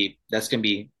that's gonna be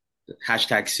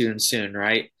hashtag soon,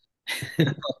 right?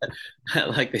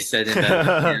 Like they said in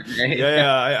the right?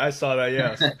 Yeah, I saw that.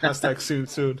 Yeah, hashtag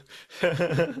soon.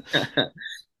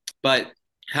 But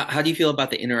how do you feel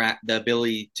about the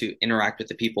ability to interact with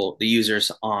the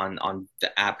users on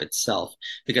the app itself?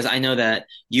 Because I know that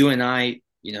you and I,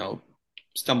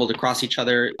 stumbled across each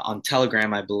other on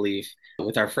Telegram, I believe,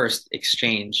 with our first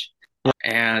exchange.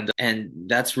 And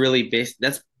that's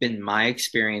that's been my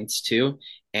experience too.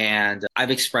 And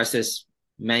I've expressed this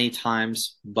many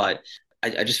times, but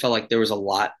I just felt like there was a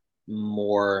lot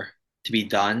more to be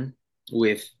done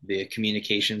with the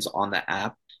communications on the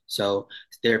app. So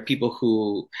there are people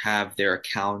who have their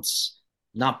accounts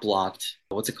not blocked.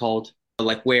 What's it called?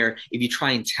 Like where if you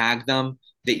try and tag them,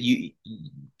 they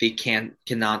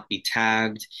cannot be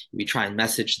tagged. If you try and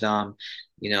message them,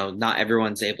 not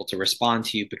everyone's able to respond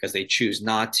to you because they choose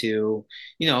not to.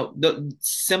 The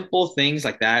simple things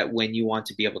like that when you want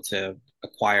to be able to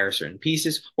acquire certain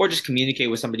pieces or just communicate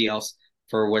with somebody else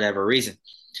for whatever reason.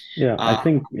 Yeah, I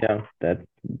think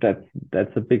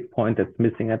that's a big point that's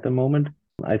missing at the moment.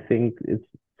 I think it's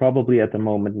probably at the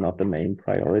moment not the main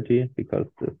priority because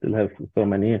they still have so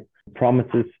many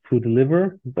promises to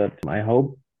deliver, but I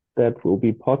hope that will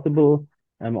be possible.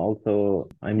 There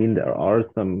are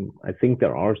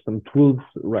some tools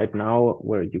right now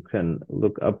where you can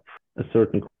look up a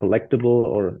certain collectible,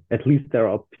 or at least there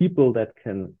are people that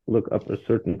can look up a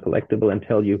certain collectible and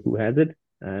tell you who has it.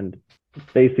 And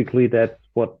basically that's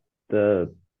what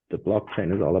the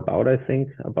blockchain is all about, I think,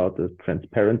 about the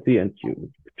transparency, and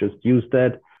you just use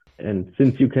that. And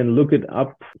since you can look it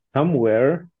up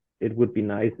somewhere, it would be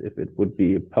nice if it would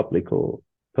be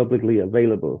publicly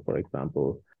available. For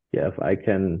example, if I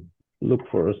can look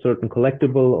for a certain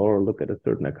collectible or look at a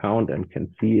certain account and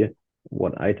can see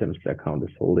what items the account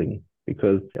is holding.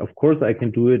 Because of course I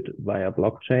can do it via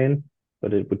blockchain,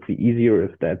 but it would be easier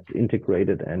if that's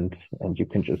integrated and you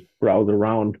can just browse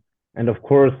around. And of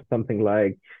course, something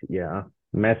like,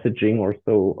 messaging or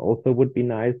so also would be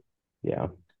nice. Yeah.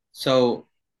 So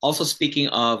also speaking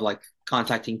of like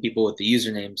contacting people with the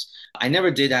usernames, I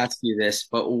never did ask you this,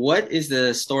 but what is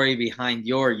the story behind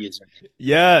your username?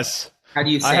 Yes. How do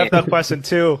you say I have it? that question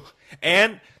too.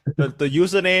 And the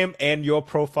username and your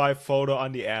profile photo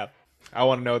on the app. I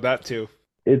want to know that too.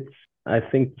 I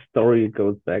think the story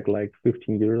goes back like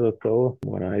 15 years or so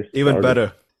when I Even started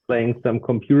better. playing some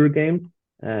computer games.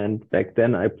 And back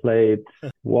then I played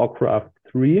Warcraft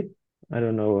 3. I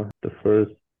don't know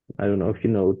if you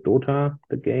know Dota,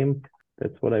 the game.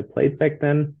 That's what I played back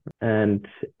then. And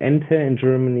Ente in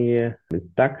Germany is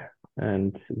duck,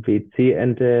 and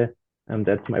Wc3nte,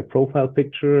 that's my profile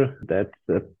picture. That's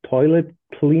a toilet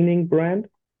cleaning brand.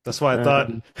 That's what I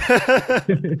thought.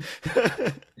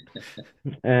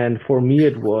 And for me,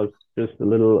 it was just a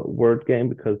little word game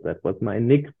because that was my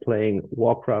nick playing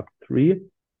Warcraft 3.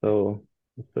 So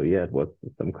it was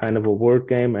some kind of a word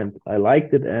game, and I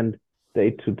liked it and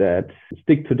stick to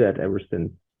that ever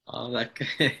since. Oh,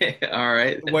 okay. All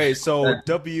right. Wait, so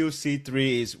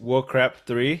WC3 is Warcraft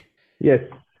 3? Yes.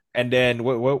 And then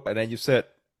what? And then you said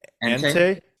Ente?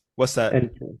 Ente? What's that?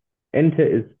 Ente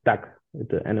is duck,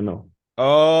 the animal.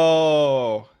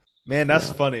 Oh, man,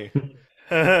 that's funny.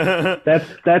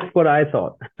 That's what I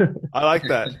thought. I like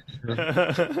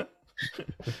that.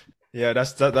 Yeah,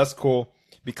 that's cool.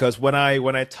 Because when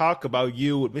I talk about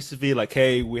you with Mr. V, like,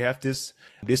 hey, we have this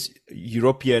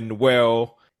European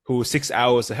whale who's 6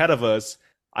 hours ahead of us,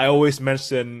 I always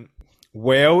mention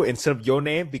whale instead of your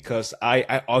name because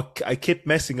I keep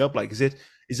messing up. Like, is it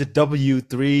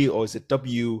W3 or is it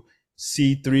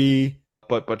WC3?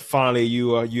 But finally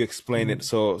you explain it.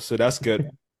 So that's good.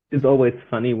 It's always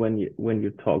funny when you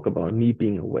talk about me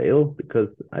being a whale, because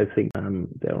I think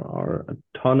there are a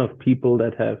ton of people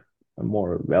that have a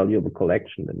more valuable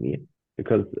collection than me,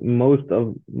 because most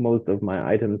of my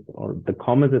items, or the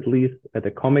commons at least,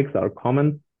 the comics are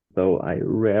commons, so I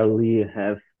rarely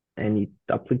have any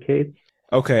duplicates.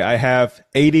 Okay, I have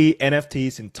 80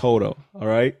 NFTs in total. All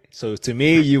right. So to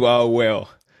me, you are a whale.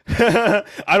 I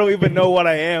don't even know what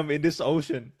I am in this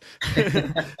ocean.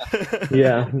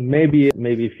 Yeah, maybe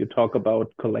if you talk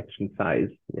about collection size,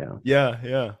 yeah.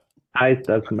 Yeah. Size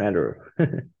does matter.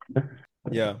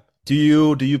 Yeah. Do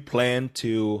you plan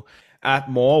to add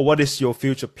more? What is your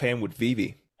future plan with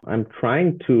VeVe? I'm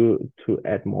trying to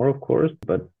add more, of course,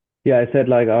 but yeah, I said,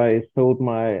 like, I sold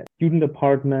my student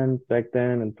apartment back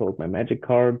then and sold my magic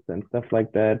cards and stuff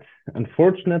like that.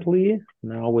 Unfortunately,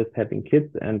 now with having kids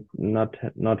and not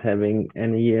having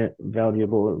any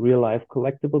valuable real life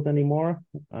collectibles anymore,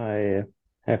 I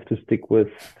have to stick with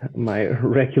my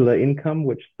regular income,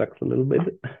 which sucks a little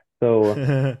bit. So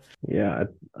yeah,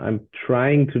 I'm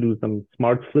trying to do some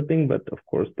smart flipping, but of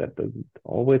course that doesn't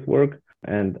always work.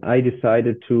 And I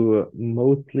decided to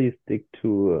mostly stick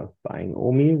to buying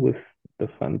OMI with the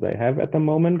funds I have at the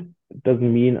moment. It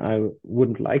doesn't mean I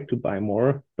wouldn't like to buy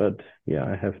more, but yeah,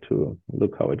 I have to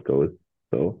look how it goes.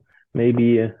 So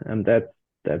maybe, and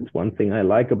that's one thing I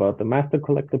like about the Master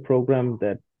Collector program,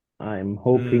 that I'm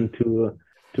hoping to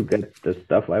get the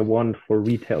stuff I want for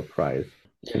retail price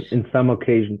in some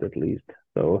occasions at least.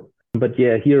 So, but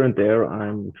yeah, here and there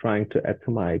I'm trying to add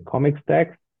to my comic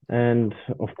stack. And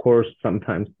of course,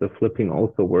 sometimes the flipping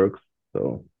also works.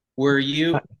 So, were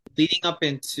you leading up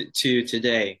into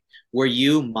today? Were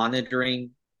you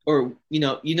monitoring, or you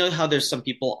know how there's some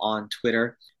people on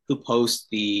Twitter who post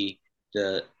the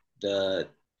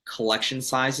collection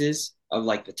sizes of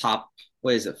like the top,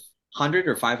 what is it, 100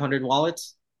 or 500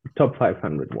 wallets? Top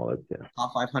 500 wallets, yeah.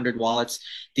 Top 500 wallets.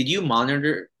 Did you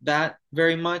monitor that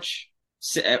very much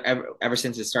ever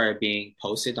since it started being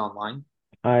posted online?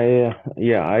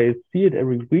 I see it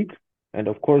every week, and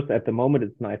of course at the moment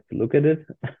it's nice to look at it.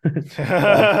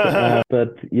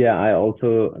 But yeah, I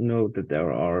also know that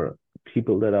there are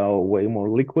people that are way more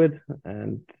liquid,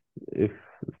 and if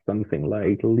something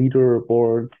like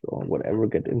leaderboards or whatever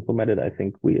get implemented, I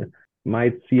think we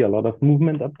might see a lot of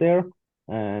movement up there.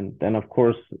 And then of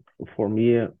course for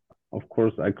me, of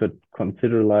course I could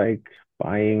consider like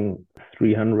buying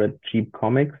 300 cheap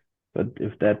comics. But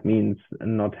if that means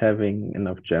not having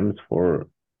enough gems for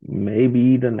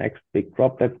maybe the next big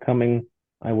drop that's coming,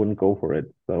 I wouldn't go for it.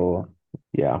 So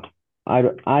yeah,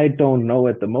 I don't know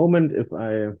at the moment if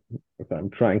I'm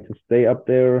trying to stay up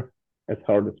there as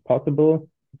hard as possible,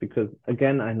 because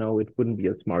again, I know it wouldn't be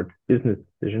a smart business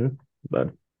decision.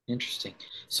 But interesting.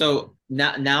 So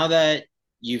now that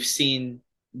you've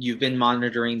been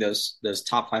monitoring those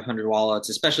top 500 wallets,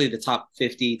 especially the top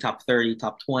 50, top 30,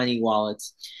 top 20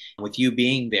 wallets, with you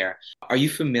being there, are you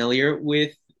familiar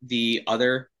with the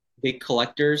other big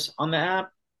collectors on the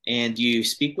app? And do you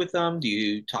speak with them? Do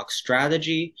you talk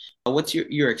strategy? What's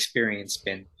your experience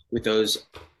been with those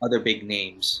other big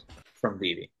names from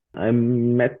VeVe? I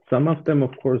met some of them,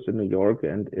 of course, in New York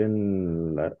and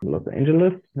in Los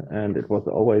Angeles, and it was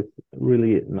always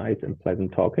really nice and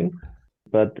pleasant talking.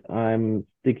 But I'm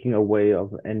sticking away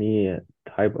of any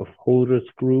type of holders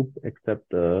group except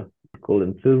the gold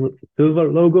and silver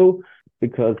logo,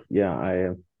 because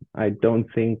yeah, I don't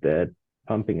think that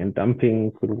pumping and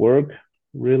dumping could work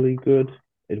really good.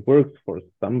 It works for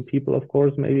some people, of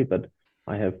course, maybe, but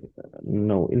I have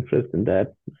no interest in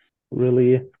that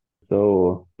really.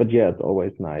 So, but yeah, it's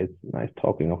always nice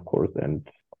talking, of course, and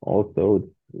also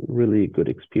it's really good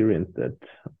experience that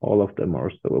all of them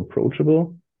are so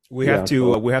approachable. We have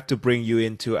to bring you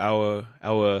into our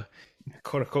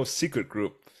quote unquote secret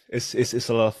group. It's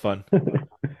a lot of fun.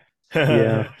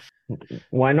 Yeah,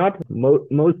 why not?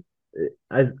 Most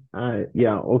I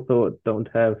also don't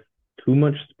have too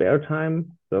much spare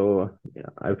time, so yeah,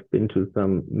 I've been to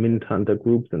some mint hunter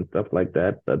groups and stuff like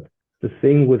that. But the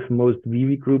thing with most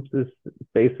VeVe groups is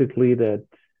basically that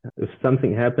if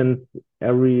something happens,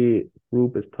 every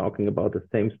group is talking about the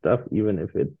same stuff, even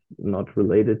if it's not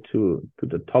related to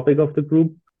the topic of the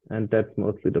group. And that's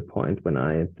mostly the point when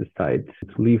I decide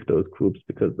to leave those groups,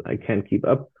 because I can't keep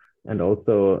up, and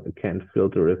also can't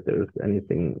filter if there's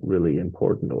anything really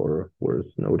important or worth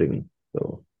noting.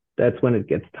 So that's when it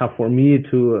gets tough for me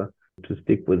to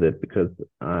stick with it, because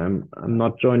I'm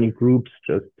not joining groups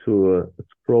just to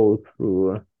scroll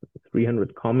through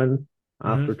 300 comments.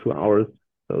 after 2 hours.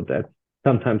 So that's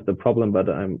sometimes the problem, but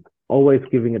I'm always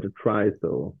giving it a try.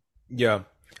 So Yeah.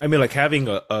 I mean, like having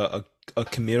a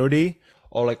community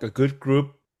or like a good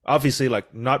group, obviously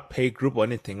like not paid group or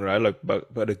anything, right? Like,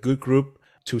 but a good group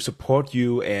to support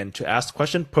you and to ask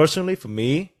questions. Personally, for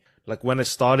me, like when I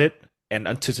started and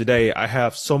until today, I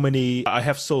have so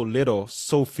little,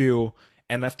 so few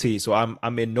NFTs. So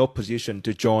I'm in no position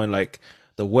to join like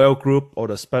the whale group or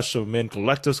the special mint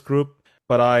collectors group.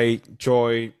 But I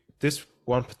joined this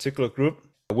one particular group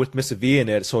with Mr. V in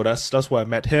it. So that's where I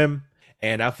met him.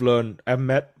 And I've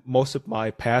met most of my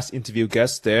past interview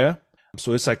guests there.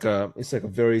 So it's like a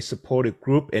very supportive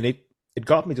group. And it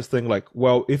got me to think like,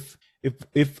 well,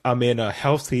 if I'm in a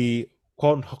healthy,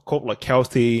 quote unquote, like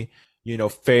healthy,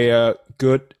 fair,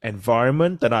 good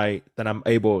environment, then I'm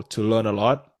able to learn a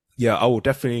lot. Yeah, I will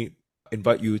definitely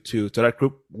invite you to that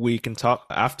group. We can talk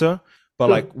after. But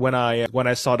like when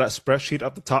I saw that spreadsheet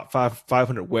of the top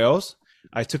 500 whales,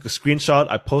 I took a screenshot.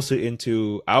 I posted it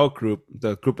into our group,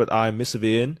 the group that I'm Mr.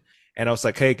 V in, and I was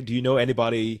like, "Hey, do you know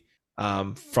anybody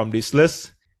from this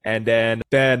list?" And then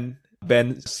Ben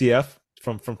CF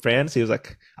from France, he was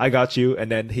like, "I got you," and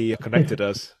then he connected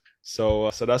us.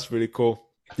 So that's really cool.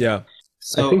 Yeah.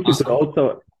 I think you could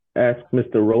also ask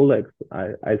Mr. Rolex.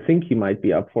 I think he might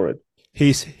be up for it.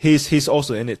 He's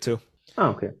also in it too. Oh,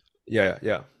 okay.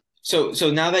 Yeah. So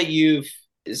now that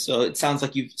so it sounds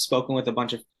like you've spoken with a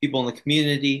bunch of people in the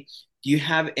community. Do you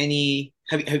have any,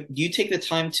 do you take the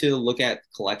time to look at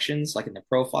collections, like in the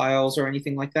profiles or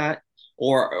anything like that?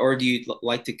 Or do you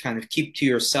like to kind of keep to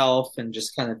yourself and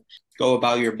just kind of go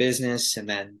about your business and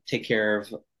then take care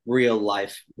of real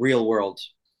world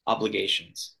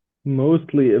obligations?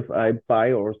 Mostly if I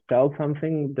buy or sell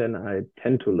something, then I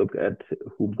tend to look at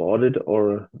who bought it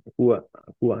or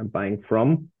who I'm buying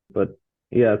from. But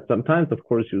yeah, sometimes, of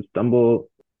course, you stumble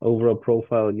over a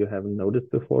profile you haven't noticed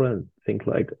before and think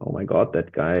like, oh my God,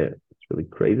 that guy is really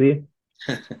crazy.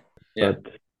 Yeah.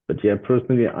 But yeah,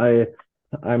 personally,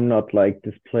 I'm not like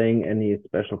displaying any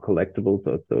special collectibles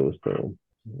or so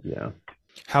yeah.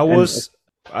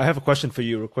 I have a question for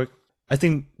you real quick. I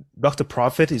think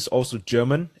DrProfit is also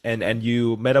German and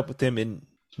you met up with him in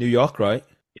New York, right?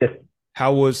 Yes.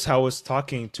 How was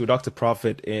talking to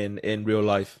DrProfit in real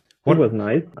life? It was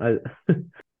nice.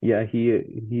 Yeah,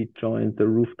 he joined the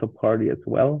rooftop party as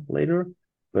well later,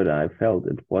 but I felt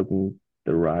it wasn't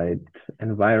the right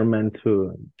environment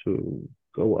to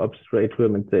go up straight to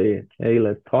him and say, "Hey,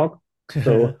 let's talk."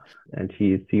 So, and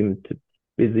he seemed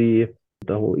busy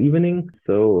the whole evening.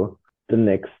 So the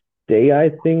next day, I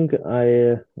think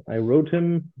I wrote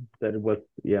him that it was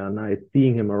nice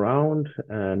seeing him around,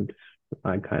 and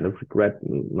I kind of regret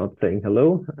not saying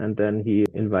hello. And then he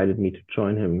invited me to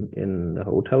join him in the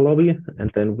hotel lobby. And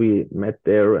then we met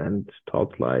there and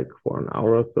talked like for an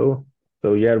hour or so.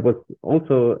 So yeah, it was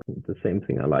also the same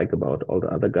thing I like about all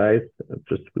the other guys,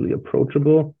 just really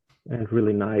approachable and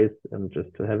really nice, and just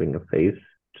having a face,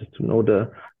 just to know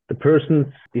the persons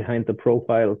behind the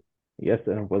profile. Yes,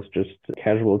 and it was just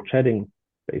casual chatting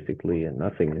basically, and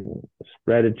nothing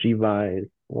strategy wise,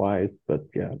 but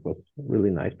yeah, it was a really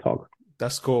nice talk.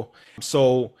 That's cool.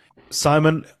 So,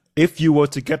 Simon, if you were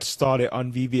to get started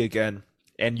on VeVe again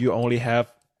and you only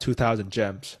have 2,000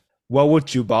 gems, what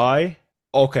would you buy?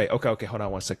 Okay. Hold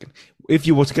on one second. If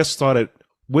you were to get started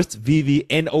with VeVe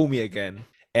and OMI again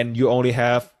and you only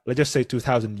have, let's just say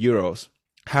 2,000 euros,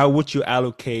 how would you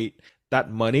allocate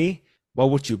that money? What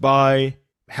would you buy?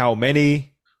 How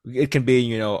many? It can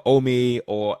be, OMI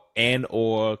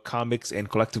or comics and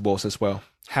collectibles as well.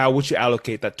 How would you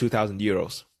allocate that 2,000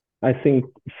 euros? I think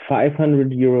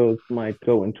 500 euros might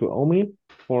go into OMI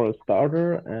for a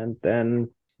starter. And then,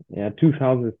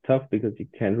 2,000 is tough because you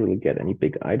can't really get any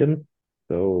big items.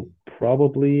 So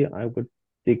probably I would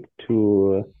stick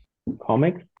to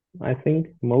comics, I think,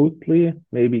 mostly.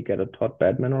 Maybe get a Todd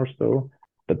Batman or so,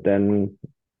 but then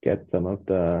get some of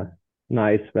the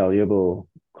nice, valuable,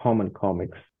 common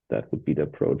comics. That would be the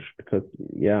approach because,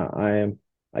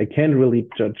 I can't really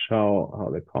judge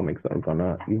how the comics are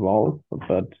gonna evolve,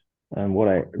 but what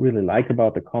I really like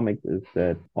about the comics is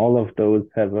that all of those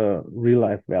have a real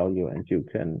life value, and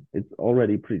it's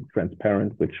already pretty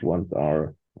transparent which ones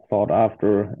are thought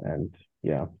after. And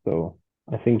so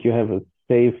I think you have a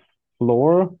safe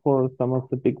floor for some of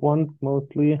the big ones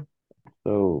mostly.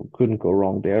 So couldn't go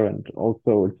wrong there. And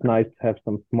also it's nice to have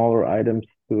some smaller items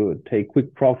to take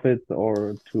quick profits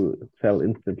or to sell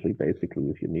instantly, basically,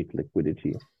 if you need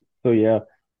liquidity. So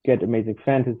get Amazing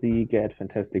Fantasy, get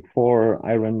Fantastic Four,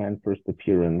 Iron Man first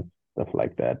appearance, stuff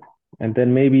like that. And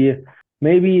then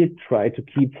maybe try to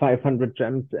keep 500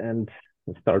 gems and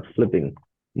start flipping.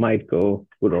 Might go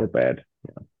good or bad.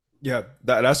 Yeah. Yeah,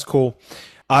 that's cool.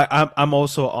 I'm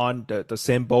also on the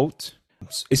same boat.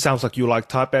 It sounds like you like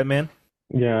Top Batman.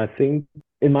 Yeah, I think,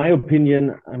 in my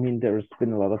opinion, I mean, there's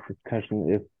been a lot of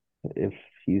discussion if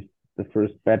he's the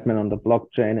first Batman on the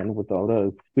blockchain and with all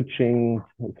the switching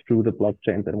through the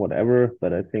blockchains and whatever.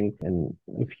 But I think in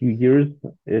a few years,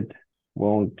 it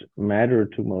won't matter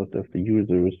to most of the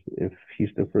users if he's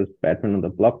the first Batman on the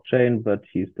blockchain, but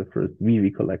he's the first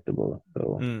VeVe collectible.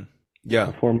 So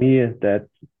Yeah. for me, that's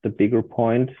the bigger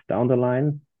point down the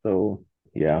line. So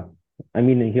yeah, I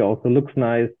mean, he also looks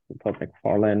nice. Todd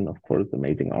McFarlane, of course,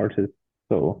 amazing artist.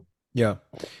 So Yeah.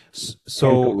 can't go So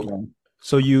wrong.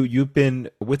 so you've been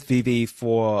with VeVe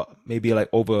for maybe like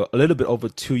over a little bit over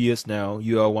 2 years now.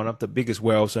 You are one of the biggest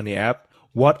whales on the app.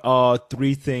 What are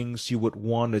three things you would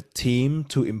want a team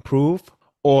to improve,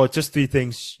 or just three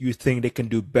things you think they can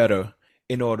do better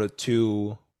in order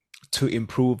to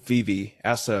improve VeVe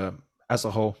as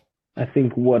a whole? I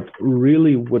think what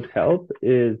really would help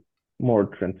is more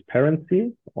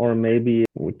transparency, or maybe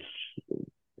which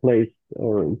plays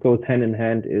or goes hand in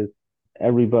hand is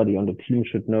everybody on the team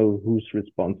should know who's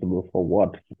responsible for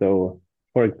what. So,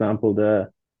 for example,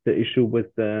 the issue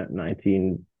with the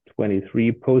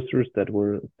 1923 posters that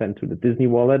were sent to the Disney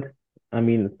wallet. I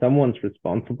mean, someone's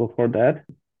responsible for that.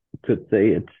 You could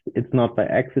say it's not by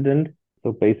accident.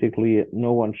 So basically,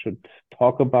 no one should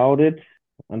talk about it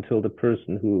until the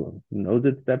person who knows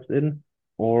it steps in,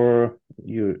 or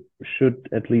you should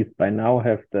at least by now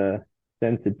have the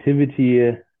sensitivity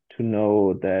to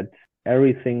know that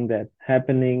everything that's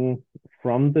happening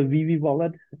from the VeVe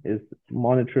wallet is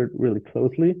monitored really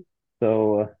closely.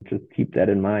 So just keep that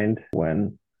in mind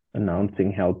when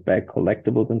announcing held back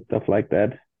collectibles and stuff like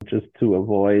that, just to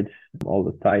avoid all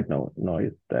the side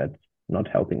noise that's not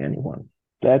helping anyone.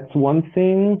 That's one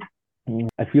thing.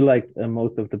 I feel like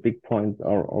most of the big points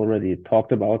are already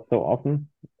talked about so often,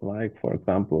 like, for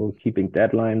example, keeping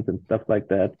deadlines and stuff like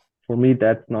that. For me,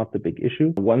 that's not the big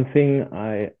issue. One thing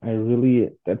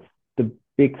that's the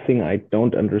big thing I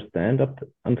don't understand up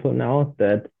until now,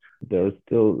 that there's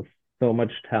still so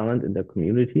much talent in the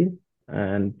community,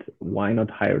 and why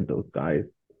not hire those guys?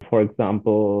 For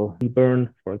example,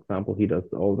 Burn, for example, he does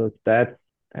all the stats,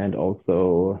 and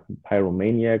also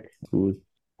Pyromaniac, who's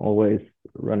always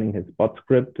running his bot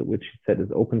script, which he said is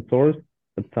open source,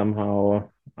 but somehow,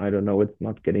 I don't know, it's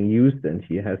not getting used, and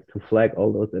he has to flag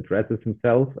all those addresses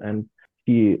himself, and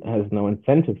he has no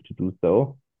incentive to do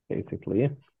so, basically.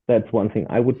 That's one thing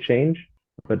I would change.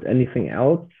 But anything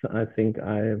else, I think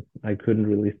I couldn't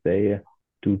really say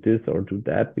do this or do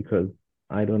that, because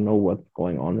I don't know what's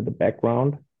going on in the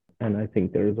background. And I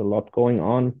think there is a lot going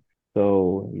on.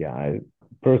 So yeah,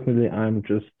 personally, I'm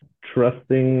just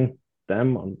trusting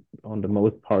them on the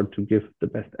most part to give the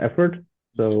best effort.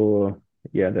 So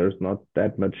yeah, there's not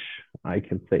that much I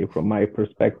can say from my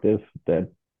perspective that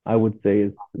I would say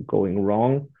is going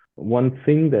wrong. One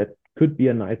thing that could be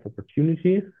a nice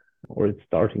opportunity, or it's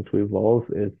starting to evolve,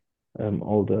 is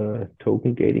all the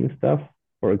token gating stuff.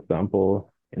 For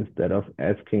example, instead of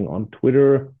asking on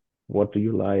Twitter, what do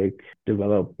you like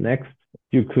develop next?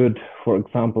 You could, for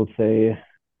example, say,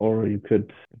 or you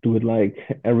could do it like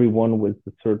everyone with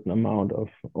a certain amount of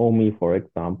OMI, for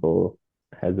example,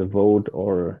 has a vote,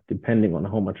 or depending on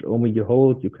how much OMI you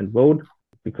hold, you can vote,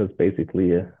 because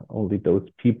basically only those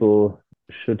people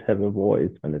should have a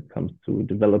voice when it comes to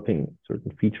developing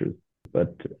certain features.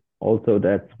 But also,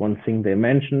 that's one thing they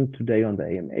mentioned today on the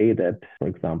AMA, that, for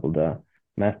example, the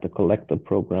Master Collector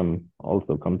program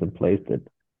also comes in place, that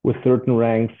with certain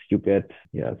ranks, you get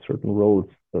certain roles.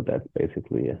 So that's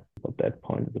basically what that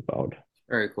point is about.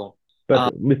 Very cool.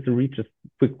 But Mr. Reed, just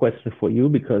quick question for you,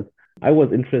 because I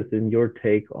was interested in your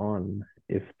take on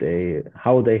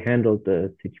how they handled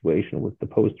the situation with the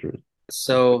posters.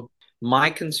 So my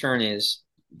concern is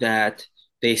that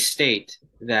they state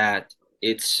that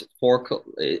it's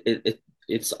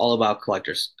it's all about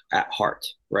collectors at heart,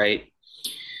 right?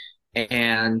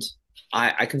 And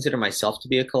I consider myself to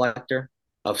be a collector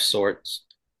of sorts,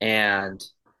 and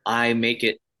I make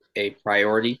it a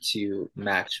priority to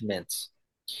match mints.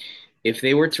 If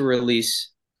they were to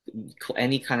release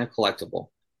any kind of collectible,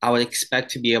 I would expect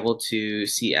to be able to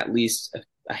see at least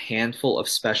a handful of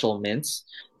special mints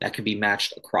that could be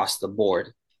matched across the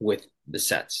board with the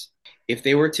sets. If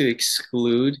they were to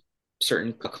exclude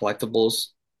certain collectibles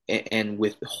and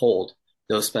withhold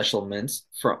those special mints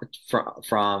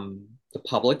from the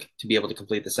public to be able to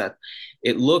complete the set,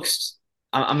 it looks.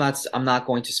 I'm not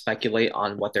going to speculate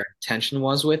on what their intention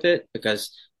was with it,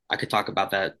 because I could talk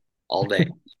about that all day,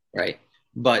 right?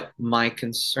 But my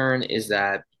concern is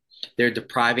that they're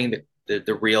depriving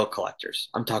the real collectors.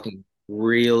 I'm talking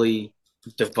really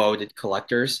devoted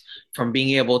collectors from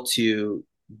being able to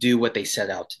do what they set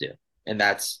out to do. And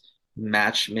that's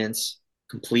match mints,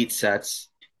 complete sets,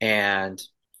 and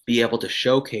be able to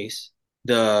showcase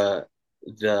the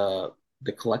the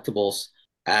the collectibles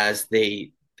as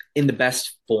they in the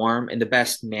best form, in the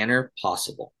best manner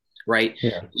possible, right?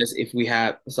 Yeah. Because if we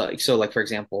have so like for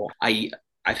example,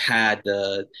 I've had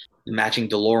the matching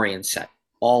DeLorean set,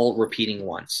 all repeating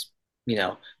once.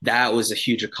 That was a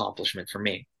huge accomplishment for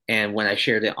me. And when I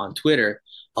shared it on Twitter,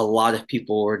 a lot of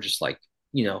people were just like,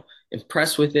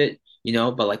 impressed with it,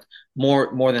 but like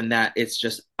more than that, it's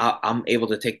just I'm able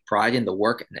to take pride in the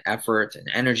work and effort and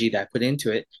energy that I put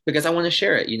into it because I want to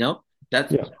share it,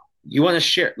 that Yeah. you want to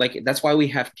share. Like that's why we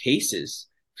have cases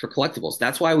for collectibles.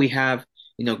 That's why we have,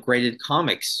 graded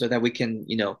comics so that we can,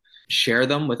 share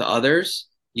them with others,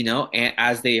 and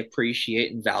as they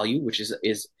appreciate and value, which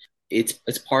is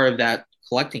it's part of that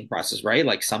collecting process, right?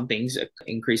 Like some things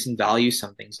increase in value,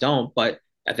 some things don't, but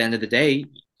at the end of the day,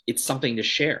 it's something to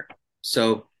share.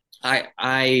 So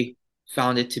I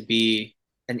found it to be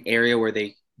an area where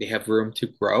they have room to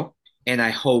grow, and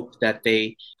I hope that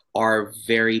they are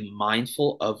very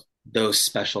mindful of those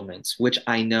special mints, which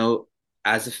I know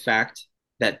as a fact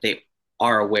that they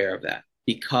are aware of that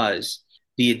because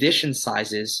the edition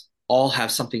sizes all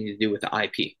have something to do with the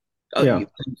IP Yeah.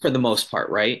 for the most part,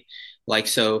 right? Like,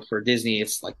 so for Disney,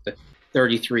 it's like the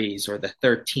 33s or the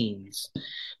 13s,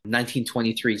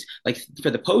 1923s. Like for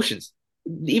the potions,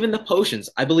 even the potions,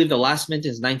 I believe the last mint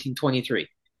is 1923.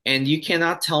 And you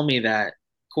cannot tell me that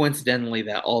coincidentally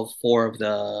that all four of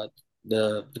the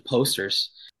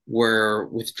posters were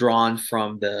withdrawn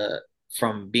from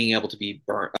being able to be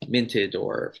burnt, minted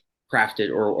or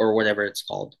crafted or whatever it's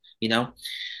called,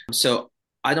 So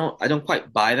I don't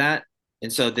quite buy that.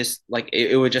 And so this like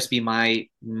it would just be my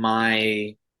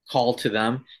call to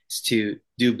them is to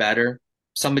do better.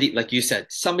 Somebody, like you said,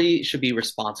 somebody should be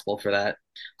responsible for that.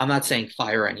 I'm not saying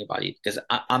fire anybody because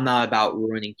I'm not about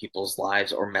ruining people's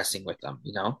lives or messing with them,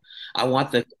 I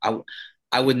want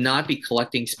I would not be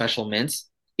collecting special mints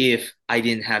if I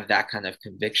didn't have that kind of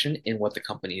conviction in what the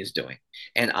company is doing.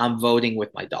 And I'm voting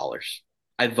with my dollars.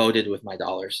 I voted with my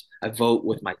dollars. I vote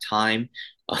with my time.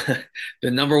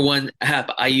 The number one app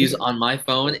I use on my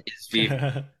phone is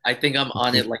VeVe. I think I'm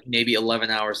on it like maybe 11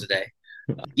 hours a day.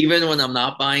 Even when I'm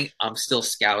not buying, I'm still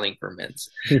scouting for mints.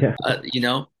 Yeah.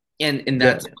 And Yeah.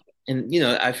 that's and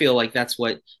I feel like that's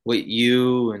what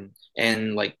you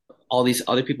and like all these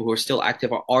other people who are still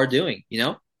active are doing.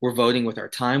 We're voting with our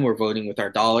time, we're voting with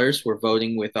our dollars, we're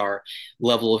voting with our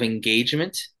level of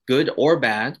engagement, good or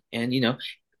bad. And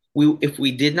we if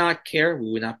we did not care,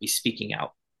 we would not be speaking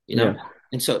out. Yeah.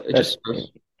 And so it That's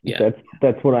just yeah.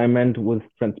 that's what I meant with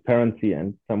transparency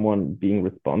and someone being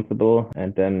responsible.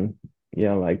 And then,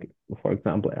 yeah, like for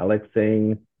example, Alex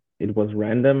saying it was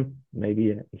random.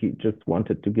 Maybe he just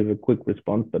wanted to give a quick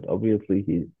response, but obviously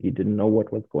he didn't know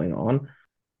what was going on.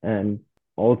 And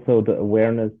also the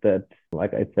awareness that,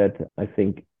 like I said, I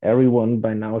think everyone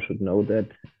by now should know that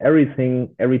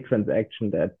every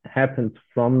transaction that happens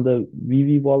from the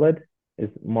VeVe wallet is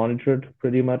monitored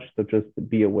pretty much. So just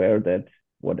be aware that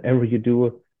whatever you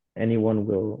do, anyone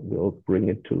will bring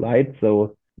it to light.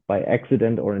 So by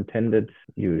accident or intended,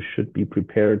 you should be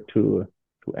prepared to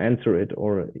answer it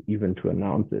or even to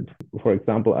announce it. For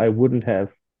example, I wouldn't have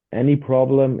any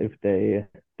problem if they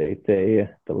say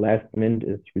the last mint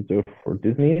is reserved for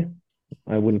Disney.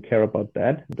 I wouldn't care about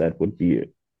that. That would be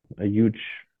a huge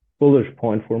bullish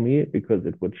point for me because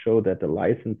it would show that the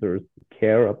licensors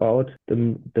care about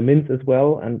the mints as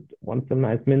well and want some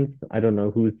nice mints. I don't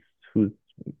know who's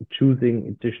choosing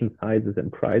edition sizes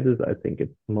and prices. I think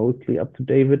it's mostly up to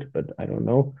David, but I don't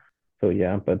know. So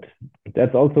yeah, but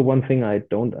that's also one thing I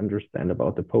don't understand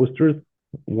about the posters.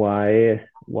 Why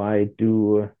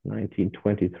do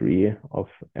 1923 of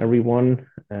everyone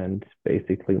and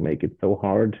basically make it so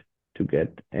hard to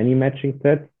get any matching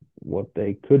sets? What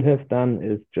they could have done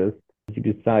is just you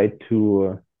decide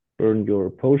to burn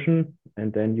your potion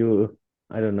and then you,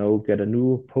 I don't know, get a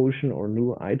new potion or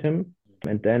new item.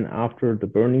 And then after the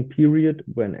burning period,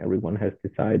 when everyone has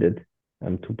decided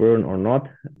to burn or not,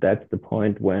 that's the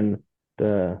point when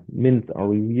the mints are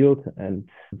revealed and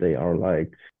they are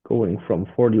like going from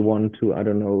 41 to, I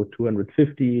don't know,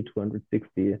 250,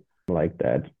 260, like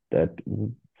that. That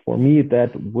for me,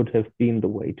 that would have been the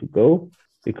way to go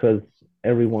because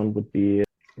everyone would be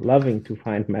loving to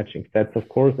find matching sets, of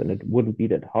course, and it wouldn't be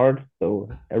that hard. So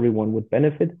everyone would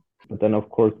benefit. But then, of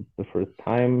course, it's the first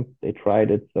time they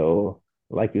tried it. So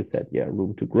like you said, yeah,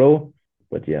 room to grow.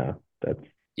 But yeah,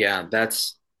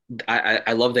 that's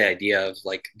I love the idea of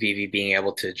like VeVe being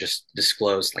able to just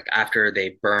disclose like after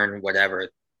they burn whatever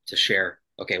to share,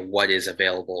 okay, what is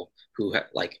available,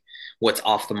 like what's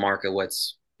off the market,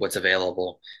 what's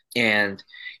available. And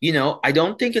I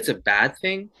don't think it's a bad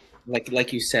thing,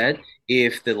 like you said,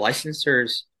 if the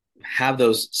licensors have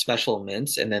those special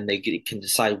mints and then can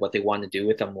decide what they want to do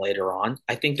with them later on.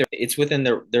 I think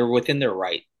they're within their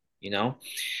right, you know.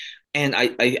 And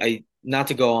I not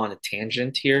to go on a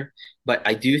tangent here, but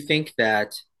I do think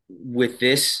that with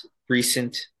this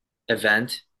recent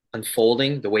event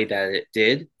unfolding the way that it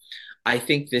did, I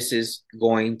think this is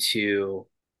going to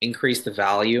increase the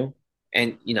value.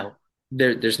 And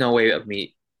there's no way of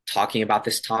me talking about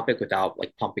this topic without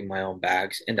like pumping my own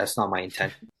bags, and that's not my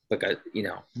intention.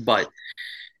 But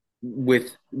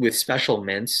with special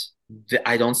mints,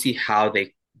 I don't see how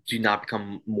they do not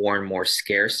become more and more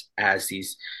scarce as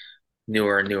these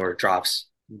newer and newer drops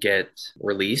get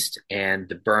released and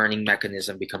the burning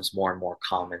mechanism becomes more and more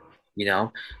common,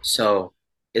 So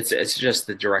it's just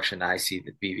the direction that I see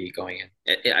the VeVe going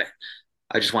in.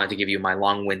 I just wanted to give you my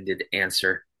long-winded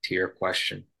answer to your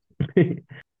question.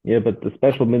 Yeah, but the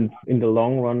special mints in the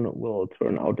long run will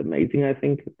turn out amazing, I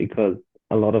think, because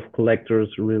a lot of collectors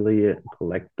really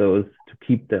collect those to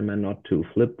keep them and not to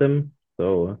flip them.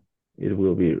 So it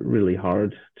will be really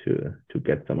hard to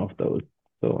get some of those.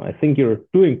 So I think you're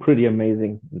doing pretty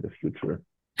amazing in the future,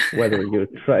 whether you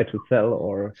try to sell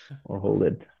or hold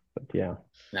it. But yeah.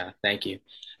 Yeah, thank you.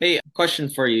 Hey, question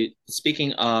for you.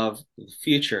 Speaking of the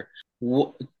future,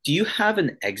 do you have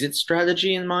an exit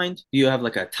strategy in mind? Do you have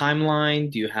like a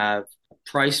timeline? Do you have a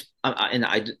price? And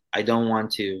I don't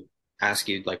want to ask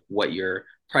you like what your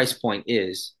price point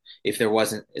is if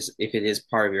it is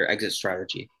part of your exit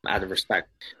strategy out of respect.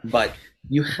 But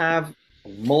you have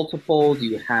multiple, do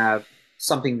you have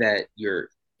something that you're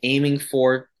aiming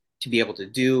for to be able to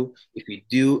do if you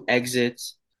do exit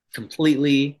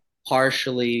completely,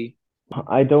 partially?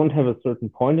 I don't have a certain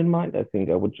point in mind. I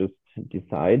think I would just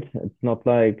decide. It's not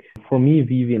like, for me,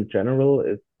 VeVe in general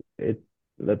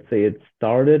let's say it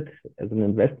started as an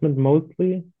investment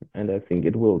mostly, and I think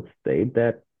it will stay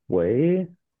that way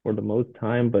for the most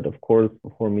time. But of course,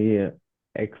 for me,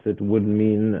 exit would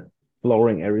mean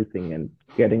flooring everything and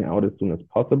getting out as soon as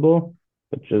possible.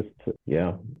 But just,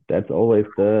 yeah, that's always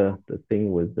the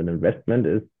thing with an investment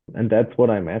is, and that's what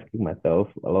I'm asking myself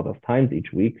a lot of times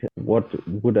each week. What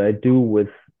would I do with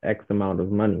X amount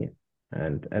of money?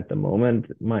 And at the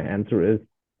moment, my answer is,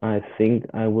 I think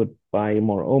I would buy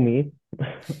more OMI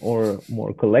or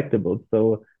more collectibles.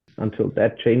 So until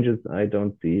that changes, I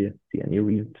don't see any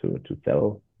reason to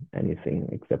sell anything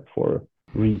except for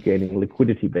regaining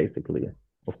liquidity, basically.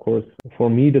 Of course, for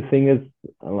me, the thing is,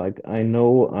 like, I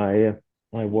know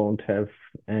I won't have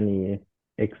any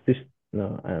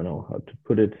no, I don't know how to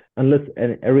put it. Unless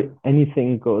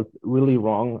anything goes really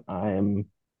wrong, I'm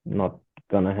not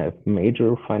gonna have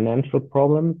major financial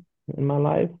problems in my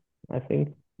life, I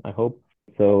think. I hope.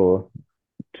 So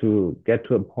to get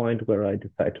to a point where I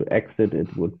decide to exit,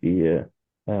 it would be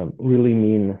really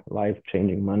mean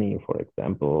life-changing money. For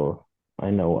example, I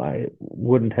know I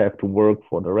wouldn't have to work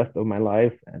for the rest of my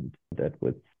life, and that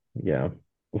would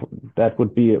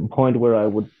be a point where I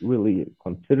would really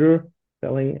consider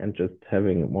selling and just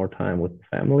having more time with the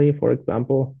family, for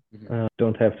example. Mm-hmm.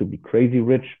 Don't have to be crazy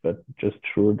rich, but just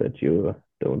sure that you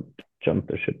don't jump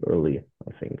the ship early,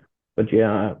 I think. But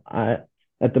yeah,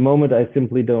 at the moment, I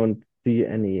simply don't see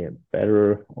any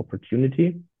better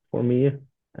opportunity for me.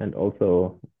 And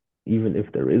also, even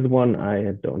if there is one,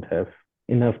 I don't have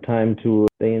enough time to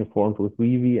stay informed with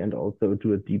VeVe and also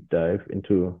do a deep dive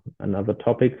into another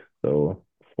topic. So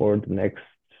for the next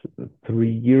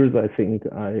 3 years, I think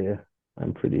I'm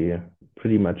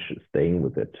pretty much staying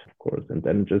with it, of course, and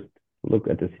then just look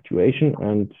at the situation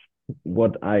and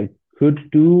what I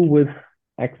could do with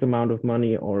X amount of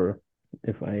money, or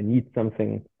if I need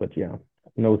something. But yeah,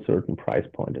 no certain price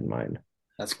point in mind.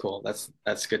 That's cool. That's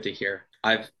good to hear.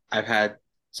 I've had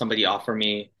somebody offer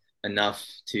me enough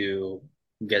to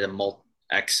get a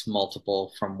X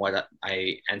multiple from what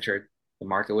I entered the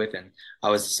market with, and I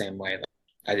was the same way. Like,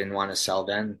 I didn't want to sell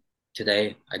then.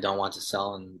 Today, I don't want to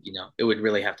sell, and it would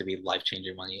really have to be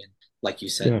life-changing money. And like you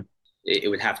said, it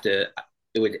would have to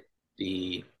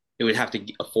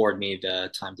afford me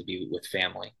the time to be with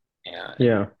family.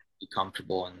 And be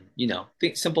comfortable, and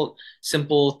think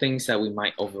simple things that we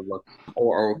might overlook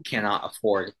or cannot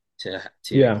afford to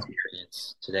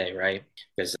experience today, right?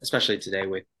 Because especially today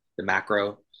with the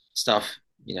macro stuff,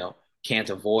 can't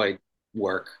avoid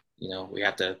work. We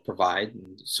have to provide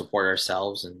and support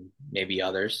ourselves and maybe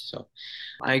others. So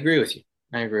I agree with you.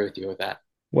 I agree with you with that.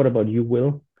 What about you,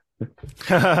 Will?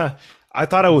 I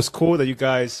thought it was cool that you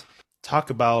guys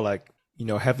talk about, like,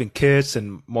 having kids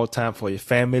and more time for your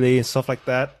family and stuff like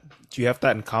that. Do you have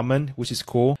that in common, which is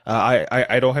cool?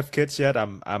 I don't have kids yet.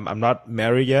 I'm not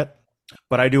married yet,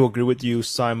 but I do agree with you,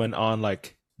 Simon, on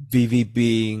like VeVe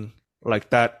being like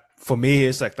that. For me,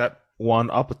 it's like that one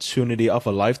opportunity of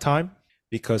a lifetime,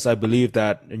 because I believe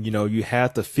that, you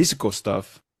have the physical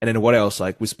stuff, and then what else?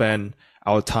 Like we spend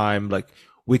our time, like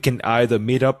we can either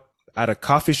meet up at a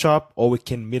coffee shop or we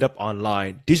can meet up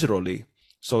online digitally.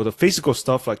 So the physical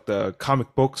stuff like the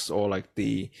comic books or like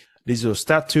the digital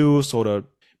statues or the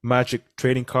magic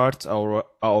trading cards are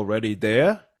already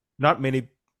there. Not many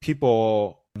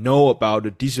people know about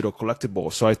the digital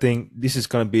collectibles. So I think this is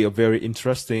going to be a very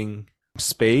interesting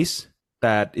space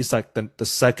that is like the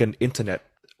second internet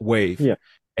wave. Yeah.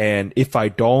 And if I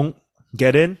don't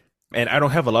get in, and I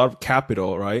don't have a lot of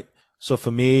capital, right? So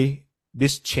for me,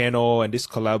 this channel and this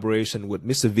collaboration with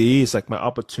Mr. V is like my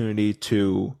opportunity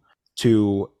to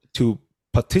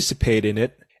participate in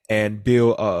it and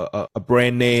build a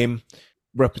brand name,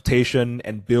 reputation,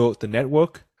 and build the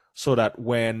network, so that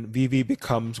when VeVe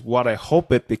becomes what I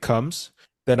hope it becomes,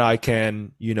 then I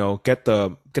can, get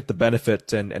the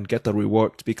benefits and get the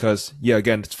rewards. Because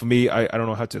again, for me, I don't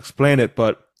know how to explain it,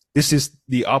 but this is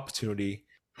the opportunity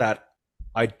that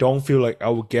I don't feel like I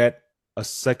will get a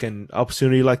second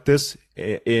opportunity like this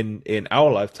in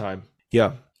our lifetime.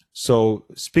 Yeah. So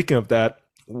speaking of that,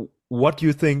 what do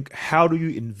you think? How do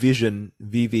you envision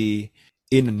VeVe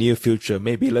in the near future?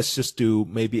 Maybe let's just do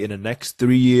maybe in the next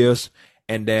 3 years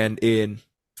and then in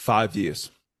 5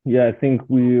 years. Yeah, I think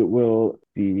we will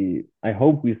see. I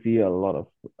hope we see a lot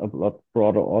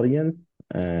broader audience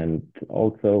and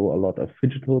also a lot of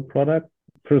digital products.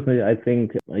 Personally, I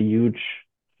think a huge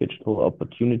digital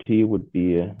opportunity would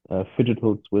be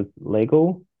digitals with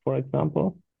Lego, for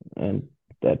example, and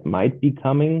that might be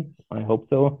coming. I hope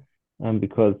so,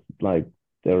 because like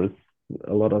there is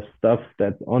a lot of stuff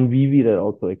that's on VeVe that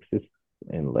also exists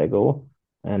in Lego,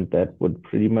 and that would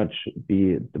pretty much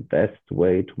be the best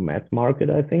way to mass market,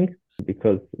 I think.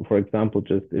 Because, for example,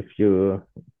 just if you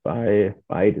buy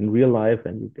it in real life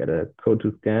and you get a code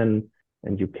to scan,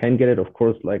 and you can get it, of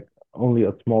course, like only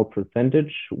a small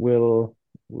percentage will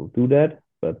do that,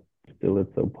 but still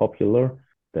it's so popular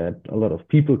that a lot of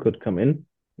people could come in.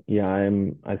 Yeah,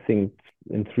 I think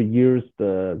in 3 years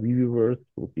the VeVeverse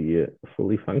will be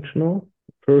fully functional.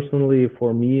 Personally,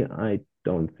 for me, I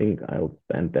don't think I'll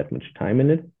spend that much time in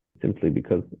it, simply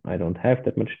because I don't have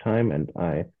that much time, and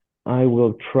I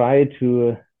will try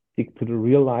to stick to the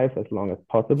real life as long as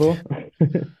possible.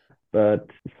 But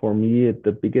for me,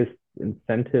 the biggest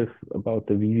incentive about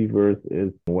the VeVeverse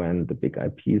is when the big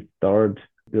IPs start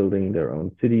building their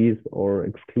own cities or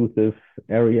exclusive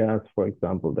areas. For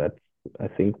example, that's, I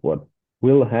think, what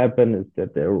will happen is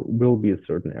that there will be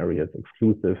certain areas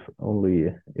exclusive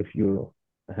only if you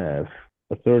have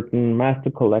a certain master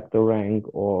collector rank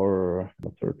or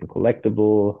a certain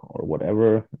collectible or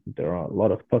whatever. There are a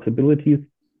lot of possibilities.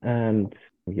 And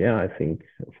yeah, I think,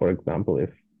 for example, if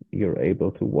you're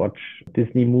able to watch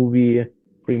Disney movie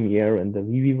premiere in the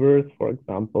VeVeverse, for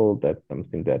example, that's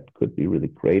something that could be really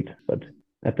great. But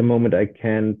at the moment, I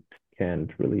can't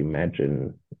really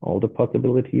imagine all the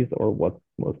possibilities or what's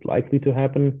most likely to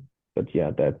happen. But yeah,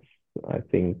 that's, I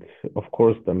think, of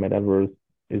course, the metaverse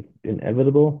is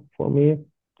inevitable for me.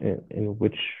 In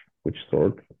which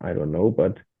sort, I don't know.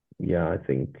 But yeah, I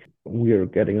think we are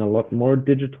getting a lot more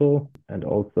digital. And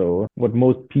also what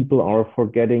most people are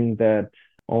forgetting, that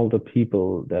all the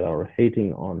people that are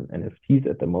hating on NFTs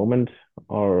at the moment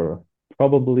are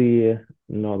probably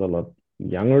not a lot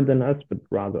younger than us, but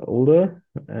rather older.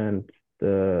 And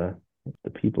the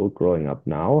people growing up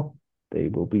now, they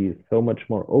will be so much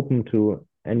more open to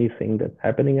anything that's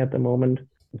happening at the moment.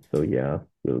 So yeah,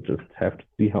 we'll just have to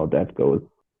see how that goes.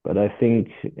 But I think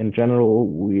in general,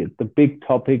 the big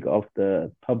topic of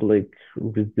the public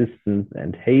resistance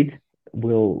and hate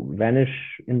will vanish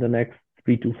in the next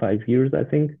 3 to 5 years, I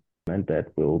think. And that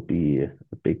will be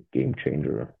a big game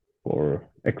changer for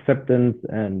acceptance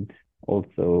and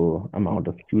also amount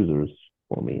of users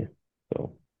for me.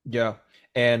 So yeah,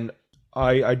 and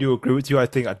I do agree with you. I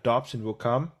think adoption will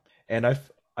come, and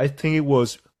I think it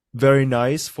was very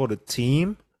nice for the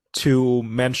team to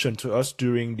mention to us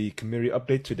during the community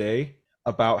update today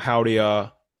about how they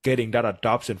are getting that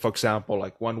adoption. For example,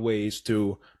 like one way is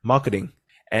through marketing,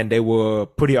 and they were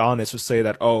pretty honest to say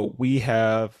that, oh, we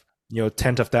have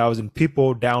tens of thousands of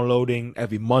people downloading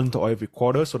every month or every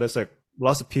quarter. So there's like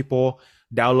lots of people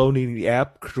downloading the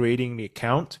app, creating the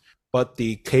account, but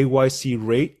the KYC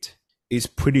rate is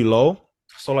pretty low.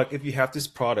 So like if you have this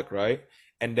product, right,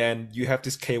 and then you have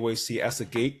this KYC as a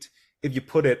gate, if you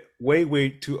put it way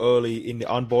too early in the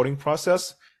onboarding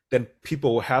process, then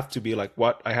people will have to be like,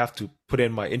 what? I have to put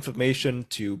in my information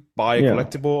to buy a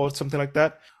collectible or something like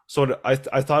that. So I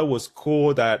thought it was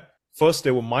cool that first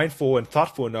they were mindful and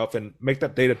thoughtful enough and make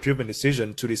that data-driven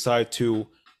decision to decide to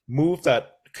move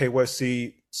that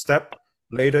KYC step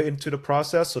later into the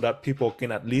process so that people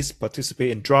can at least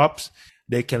participate in drops.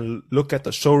 They can look at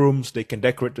the showrooms, they can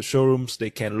decorate the showrooms, they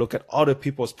can look at other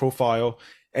people's profile.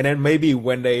 And then maybe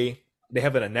when they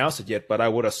haven't announced it yet, but I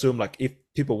would assume like if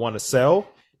people want to sell,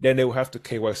 then they will have to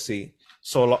KYC.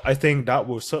 So I think that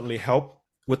will certainly help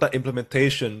with that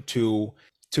implementation to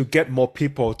get more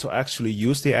people to actually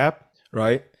use the app,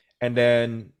 right? And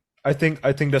then I think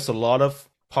there's a lot of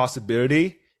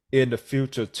possibility in the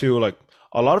future too. Like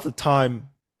a lot of the time,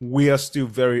 we are still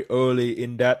very early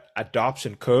in that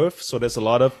adoption curve. So there's a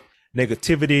lot of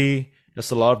negativity. There's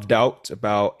a lot of doubt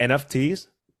about NFTs.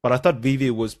 But I thought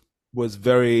VeVe was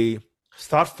very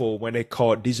thoughtful when they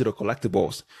called digital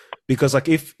collectibles. Because like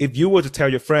if you were to tell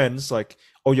your friends like,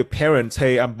 or your parents,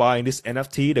 hey, I'm buying this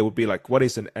NFT, they would be like, what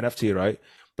is an NFT, right?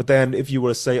 But then if you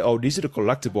were to say, oh, digital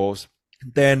collectibles,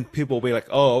 then people will be like,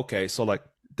 oh, okay, so like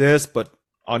this, but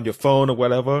on your phone or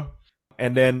whatever.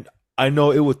 And then I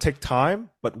know it will take time,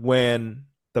 but when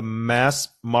the mass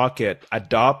market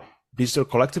adopt digital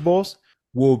collectibles,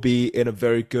 we'll be in a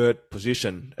very good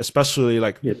position, especially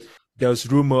like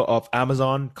there's rumor of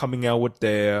Amazon coming out with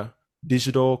their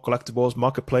digital collectibles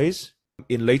marketplace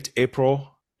in late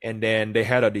April, and then they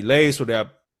had a delay, so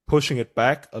they're pushing it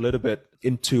back a little bit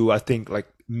into, I think, like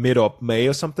mid of May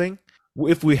or something.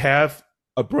 If we have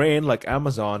a brand like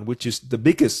Amazon, which is the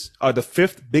biggest, the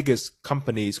fifth biggest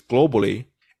companies globally,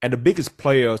 and the biggest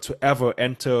player to ever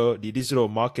enter the digital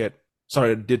collectible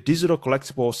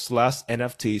 /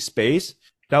 NFT space,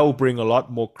 that will bring a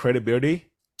lot more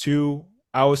credibility to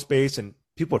our space, and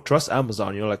people trust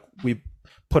Amazon. You know, like we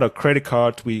put a credit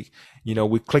card, we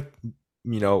click,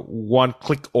 one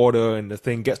click order and the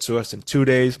thing gets to us in 2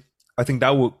 days. I think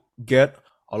that will get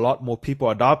a lot more people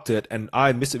adopted. And I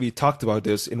and Mr. V talked about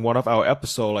this in one of our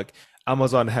episodes. Like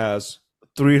Amazon has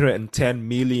 310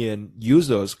 million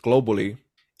users globally.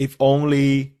 If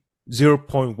only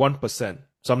 0.1%,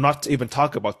 so I'm not even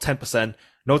talking about 10%,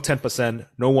 no 10%,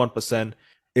 no 1%.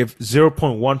 If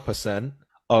 0.1%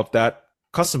 of that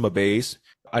customer base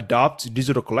adopt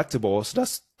digital collectibles,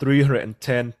 that's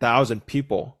 310,000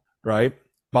 people, right?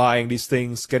 Buying these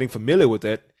things, getting familiar with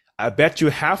it. I bet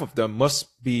you half of them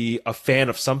must be a fan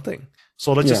of something.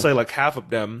 So let's just say like half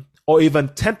of them, or even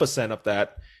 10% of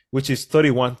that, which is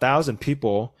 31,000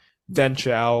 people,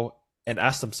 venture out and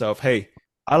ask themselves, hey,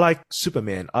 I like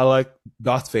Superman, I like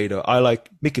Darth Vader, I like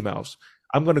Mickey Mouse.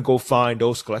 I'm going to go find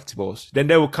those collectibles. Then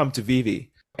they will come to VeVe,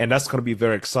 and that's going to be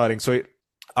very exciting. So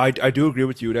I do agree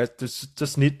with you that this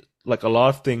just need like a lot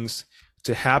of things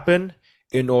to happen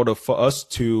in order for us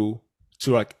to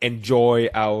like enjoy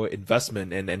our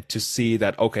investment and to see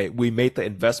that, okay, we made the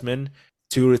investment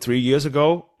 2 or 3 years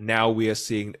ago. Now we are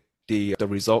seeing the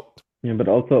result. Yeah, but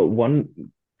also one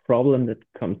problem that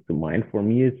comes to mind for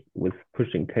me is with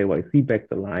pushing KYC back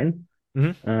the line.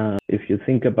 If you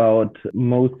think about,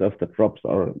 most of the drops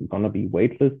are going to be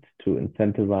waitlist to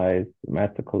incentivize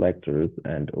master collectors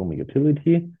and OMI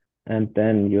utility. And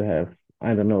then you have,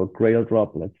 I don't know, a grail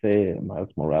drop, let's say Miles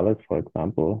Morales, for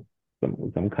example,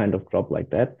 some kind of drop like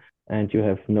that. And you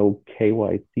have no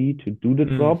KYC to do the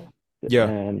drop.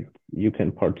 And you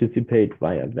can participate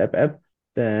via web app.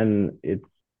 Then it's,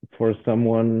 for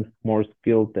someone more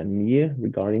skilled than me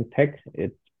regarding tech,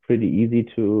 it's pretty easy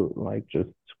to like just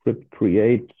script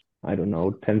create, I don't know,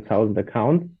 10,000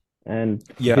 accounts and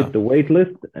hit the wait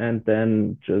list, and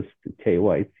then just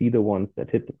KYC the ones that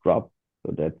hit the drop.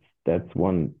 So that's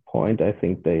one point I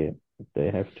think they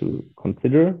have to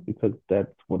consider, because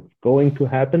that's what's going to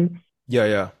happen.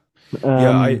 That's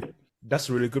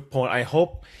a really good point. I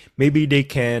hope maybe they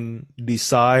can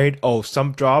decide, oh,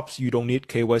 some drops you don't need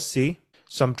KYC.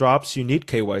 Some drops you need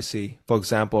KYC, for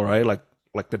example, right?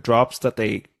 Like the drops that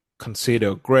they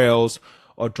consider grails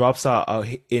or drops are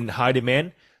in high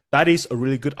demand. That is a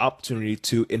really good opportunity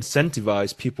to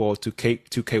incentivize people to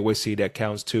KYC their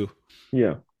accounts too.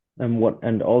 Yeah,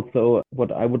 and also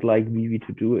what I would like VeVe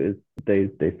to do is they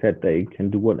said they can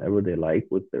do whatever they like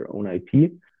with their own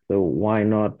IP. So why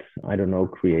not, I don't know,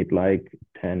 create like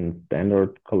 10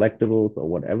 standard collectibles or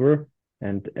whatever,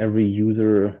 and every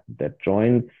user that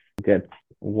joins gets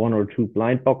 1 or 2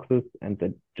 blind boxes, and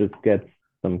that just gets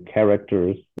some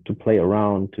characters to play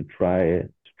around, to try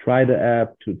the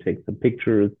app, to take some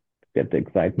pictures, get the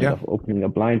excitement of opening a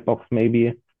blind box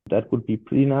maybe. That would be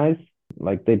pretty nice.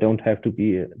 Like they don't have to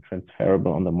be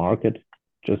transferable on the market,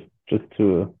 just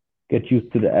to get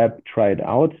used to the app, try it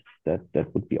out.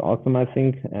 That would be awesome, I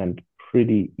think. And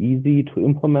pretty easy to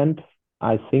implement,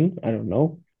 I think. I don't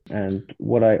know. And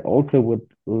what I also would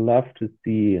love to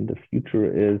see in the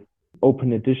future is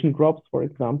open edition drops, for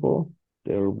example.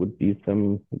 There would be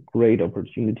some great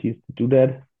opportunities to do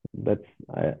that.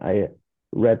 I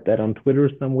read that on Twitter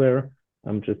somewhere.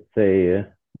 Just say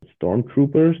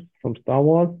stormtroopers from Star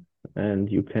Wars,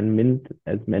 and you can mint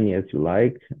as many as you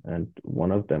like, and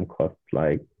one of them costs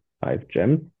like 5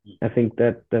 gems. I think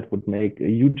that would make a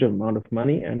huge amount of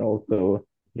money, and also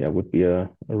would be a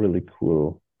really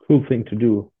cool thing to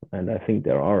do. And I think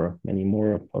there are many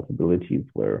more possibilities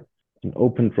where an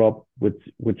open drop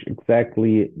which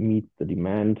exactly meets the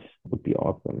demand would be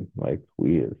awesome. Like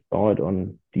we saw it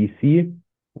on DC,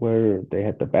 where they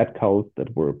had the bad cows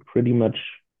that were pretty much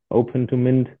open to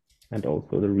mint, and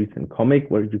also the recent comic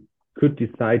where you could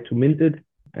decide to mint it,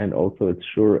 and also it's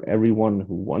sure everyone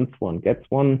who wants one gets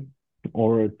one,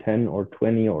 or 10 or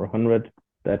 20 or 100.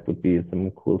 That would be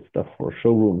some cool stuff for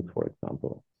showrooms, for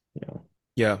example.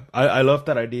 Yeah, I love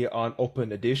that idea on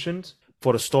open editions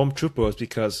for the stormtroopers,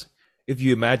 because if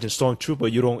you imagine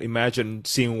stormtrooper, you don't imagine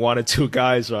seeing 1 or 2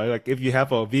 guys, right? Like if you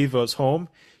have a VeVe's home,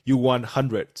 you want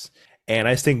hundreds. And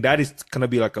I think that is going to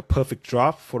be like a perfect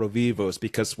drop for the VeVe's,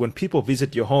 because when people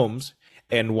visit your homes,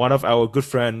 and one of our good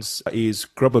friends is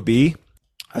Grubber B,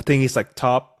 I think he's like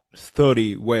top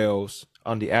 30 whales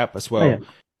on the app as well. Oh,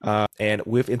 yeah. And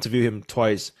we've interviewed him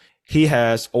twice. He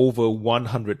has over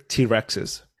 100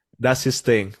 T-Rexes. That's his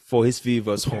thing for his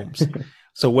VeVe's homes.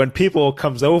 So when people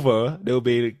comes over, they'll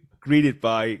be greeted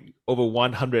by over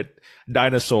 100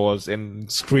 dinosaurs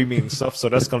and screaming stuff. So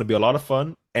that's going to be a lot of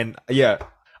fun. And yeah,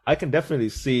 I can definitely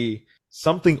see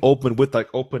something open with like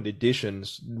open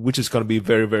editions, which is going to be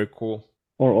very, very cool.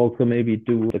 Or also maybe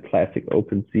do the classic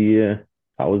OpenSea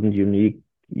 1,000 unique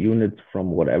units from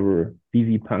whatever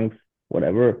VeVe punks,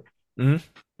 whatever. Mm-hmm.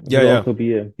 It would also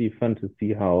be fun to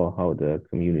see how the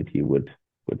community would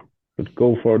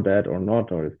go for that or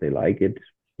not, or if they like it.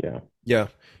 Yeah.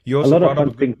 You also brought up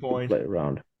a good point. To play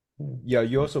around. Yeah,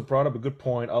 you also brought up a good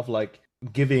point of like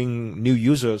giving new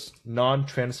users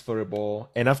non-transferable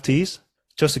NFTs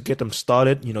just to get them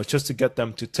started, just to get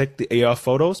them to take the AR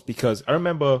photos. Because I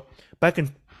remember back in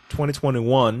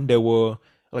 2021, there were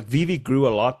like VeVe grew a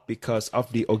lot because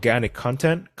of the organic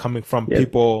content coming from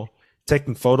people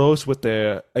taking photos with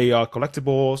their AR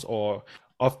collectibles or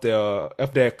of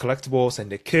their collectibles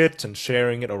and their kits and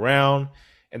sharing it around.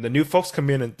 And the new folks come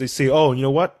in and they say, oh, you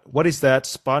know what? What is that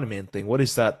Spider-Man thing? What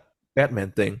is that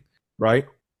Batman thing? Right?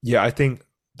 Yeah, I think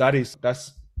that's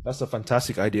a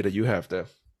fantastic idea that you have there.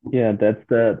 Yeah, that's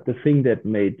the thing that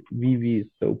made VeVe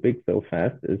so big so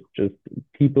fast, is just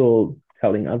people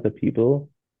telling other people,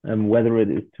 whether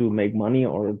it is to make money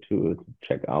or to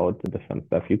check out the fun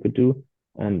stuff you could do.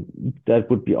 And that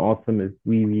would be awesome if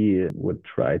VeVe would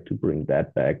try to bring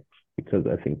that back, because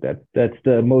I think that's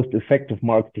the most effective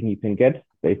marketing you can get.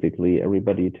 Basically,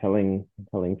 everybody telling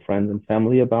friends and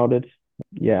family about it.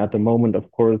 Yeah, at the moment, of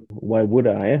course, why would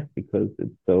I? Because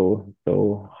it's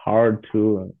so hard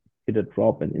to hit a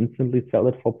drop and instantly sell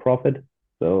it for profit.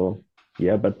 So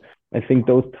yeah, but I think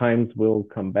those times will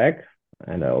come back.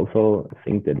 And I also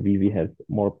think that VeVe has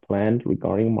more planned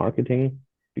regarding marketing,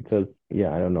 because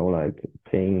I don't know, like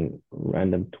paying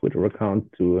random Twitter accounts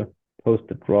to post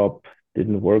a drop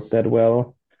didn't work that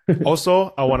well.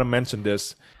 Also, I want to mention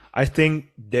this. I think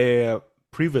their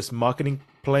previous marketing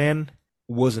plan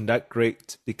wasn't that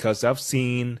great, because I've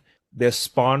seen their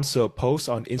sponsor posts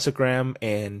on Instagram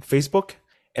and Facebook.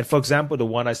 And for example, the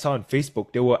one I saw on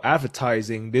Facebook, they were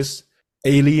advertising this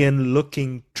alien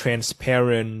looking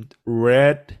transparent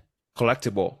red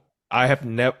collectible. I have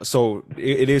never, so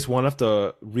it is one of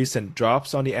the recent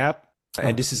drops on the app.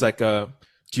 And this is like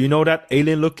do you know that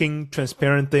alien looking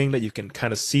transparent thing that you can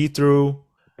kind of see through?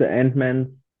 The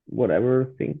Ant-Man, whatever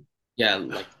thing. Yeah,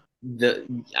 like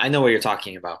I know what you're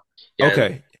talking about. Yeah,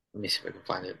 okay. Let me see if I can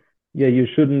find it. Yeah, you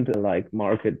shouldn't like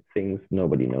market things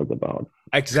nobody knows about.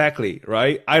 Exactly,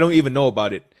 right? I don't even know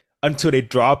about it until they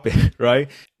drop it, right?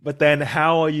 But then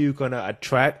how are you going to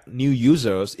attract new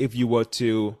users if you were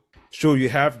to, sure, you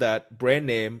have that brand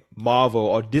name, Marvel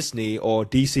or Disney or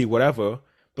DC, whatever,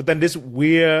 but then this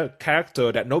weird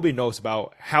character that nobody knows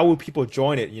about, how will people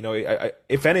join it?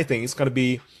 If anything, it's going to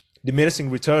be diminishing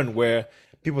return, where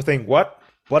people think, what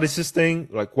is this thing?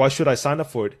 Like, why should I sign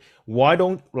up for it? Why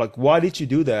did you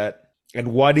do that?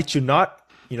 And why did you not,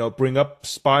 bring up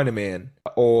Spider-Man,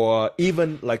 or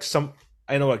even like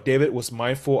I know like David was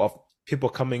mindful of people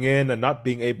coming in and not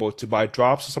being able to buy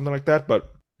drops or something like that.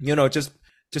 But,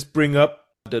 just bring up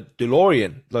the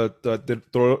DeLorean, the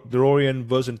DeLorean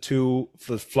version 2,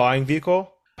 the flying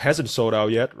vehicle hasn't sold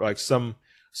out yet. Like some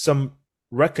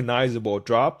recognizable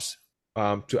drops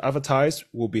to advertise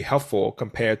will be helpful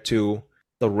compared to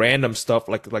the random stuff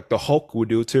like the Hulk would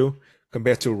do too,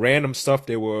 compared to random stuff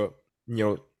they were,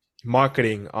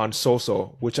 marketing on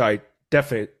social, which I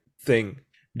definitely think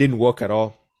didn't work at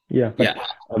all. Yeah. Yeah.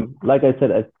 Like I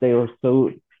said, they are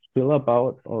so chill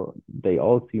about, or they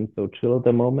all seem so chill at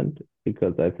the moment,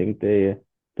 because I think they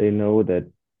know that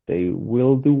they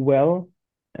will do well.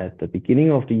 At the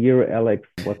beginning of the year, Alex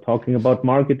was talking about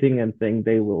marketing and saying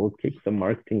they will kick the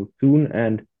marketing soon.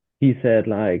 And he said,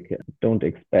 like, don't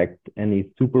expect any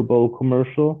Super Bowl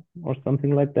commercial or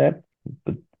something like that.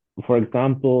 But for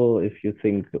example, if you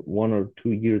think 1 or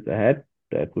 2 years ahead,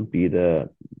 that would be the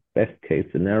best case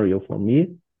scenario for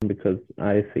me, because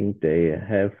I think they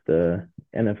have the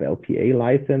NFLPA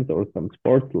license or some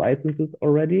sports licenses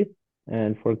already.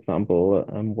 And for example,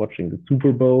 I'm watching the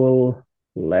Super Bowl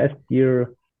last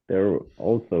year. There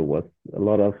also was a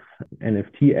lot of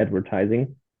NFT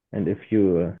advertising. And if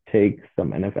you take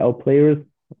some NFL players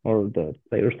or the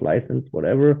player's license,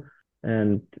 whatever,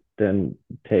 and then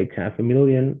take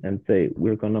 500,000 and say,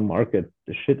 we're going to market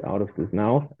the shit out of this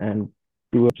now and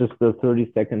do just a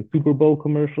 30-second Super Bowl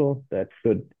commercial, that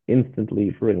could instantly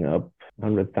bring up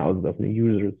 100,000 of new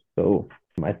users. So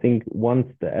I think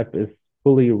once the app is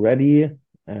fully ready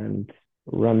and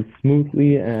runs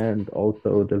smoothly, and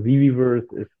also the VeVeverse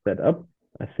is set up,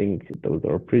 I think those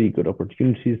are pretty good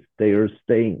opportunities. They are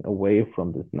staying away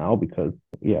from this now because,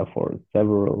 for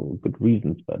several good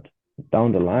reasons, but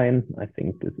down the line, I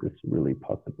think this is really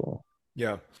possible.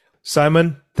 Yeah.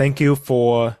 Simon, thank you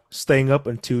for staying up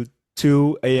until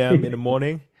 2 a.m. in the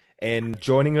morning and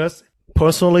joining us.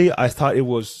 Personally, I thought it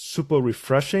was super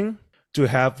refreshing to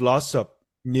have lots of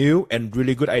new and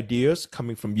really good ideas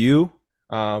coming from you.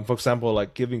 For example,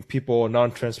 like giving people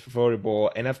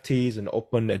non-transferable NFTs and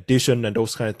open edition and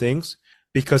those kind of things,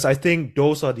 because I think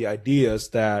those are the ideas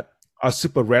that are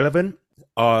super relevant,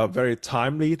 are very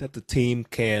timely, that the team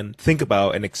can think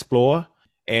about and explore.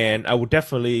 And I would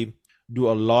definitely do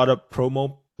a lot of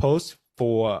promo posts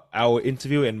for our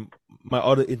interview and my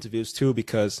other interviews too,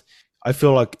 because I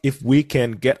feel like if we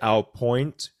can get our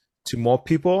point to more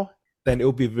people, then it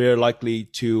will be very likely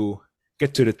to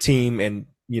get to the team. And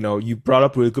you brought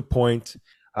up a really good point.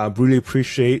 I really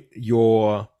appreciate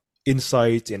your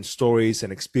insights and stories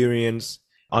and experience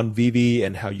on VeVe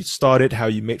and how you started, how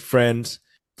you made friends.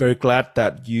 Very glad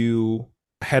that you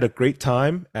had a great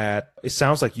time it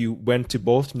sounds like you went to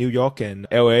both New York and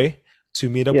LA to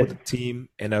meet up with the team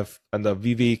and the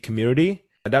VeVe community.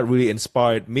 And that really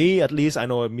inspired me, at least I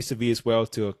know Mr. V as well,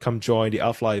 to come join the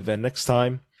Alfred event next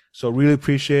time. So really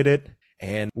appreciate it.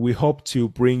 And we hope to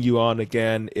bring you on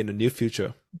again in the near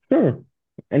future. Sure.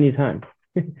 Anytime.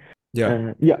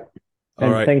 Yeah.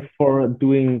 And thanks for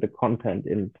doing the content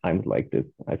in times like this.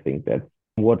 I think that's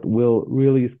what will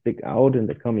really stick out in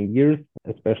the coming years,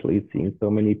 especially seeing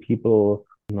so many people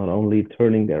not only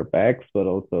turning their backs, but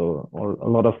also a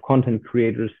lot of content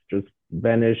creators just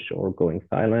vanish or going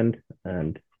silent.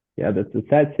 And that's a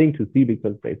sad thing to see,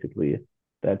 because basically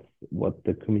that's what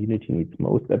the community needs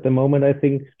most at the moment, I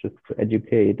think, just to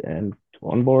educate and to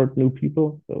onboard new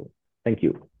people. So thank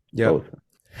you. Yeah.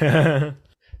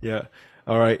 Yeah.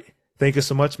 All right. Thank you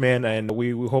so much, man. And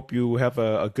we hope you have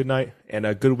a good night and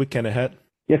a good weekend ahead.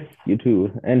 Yes, you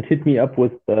too. And hit me up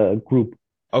with the group.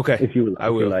 Okay. If you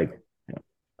like. Yeah.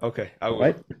 Okay. I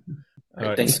will. All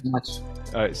right. Thanks so much.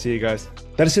 All right. See you guys.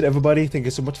 That is it, everybody. Thank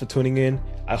you so much for tuning in.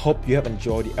 I hope you have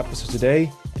enjoyed the episode today.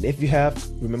 And if you have,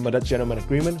 remember that gentleman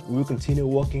agreement. We will continue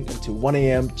working until 1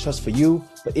 a.m. just for you.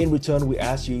 But in return, we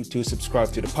ask you to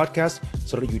subscribe to the podcast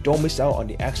so that you don't miss out on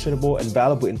the actionable and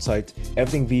valuable insights,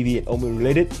 everything VeVe and OMI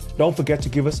related. Don't forget to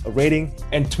give us a rating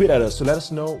and tweet at us to let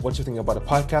us know what you think about the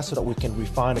podcast so that we can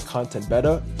refine the content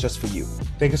better just for you.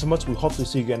 Thank you so much. We hope to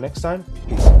see you again next time.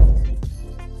 Peace.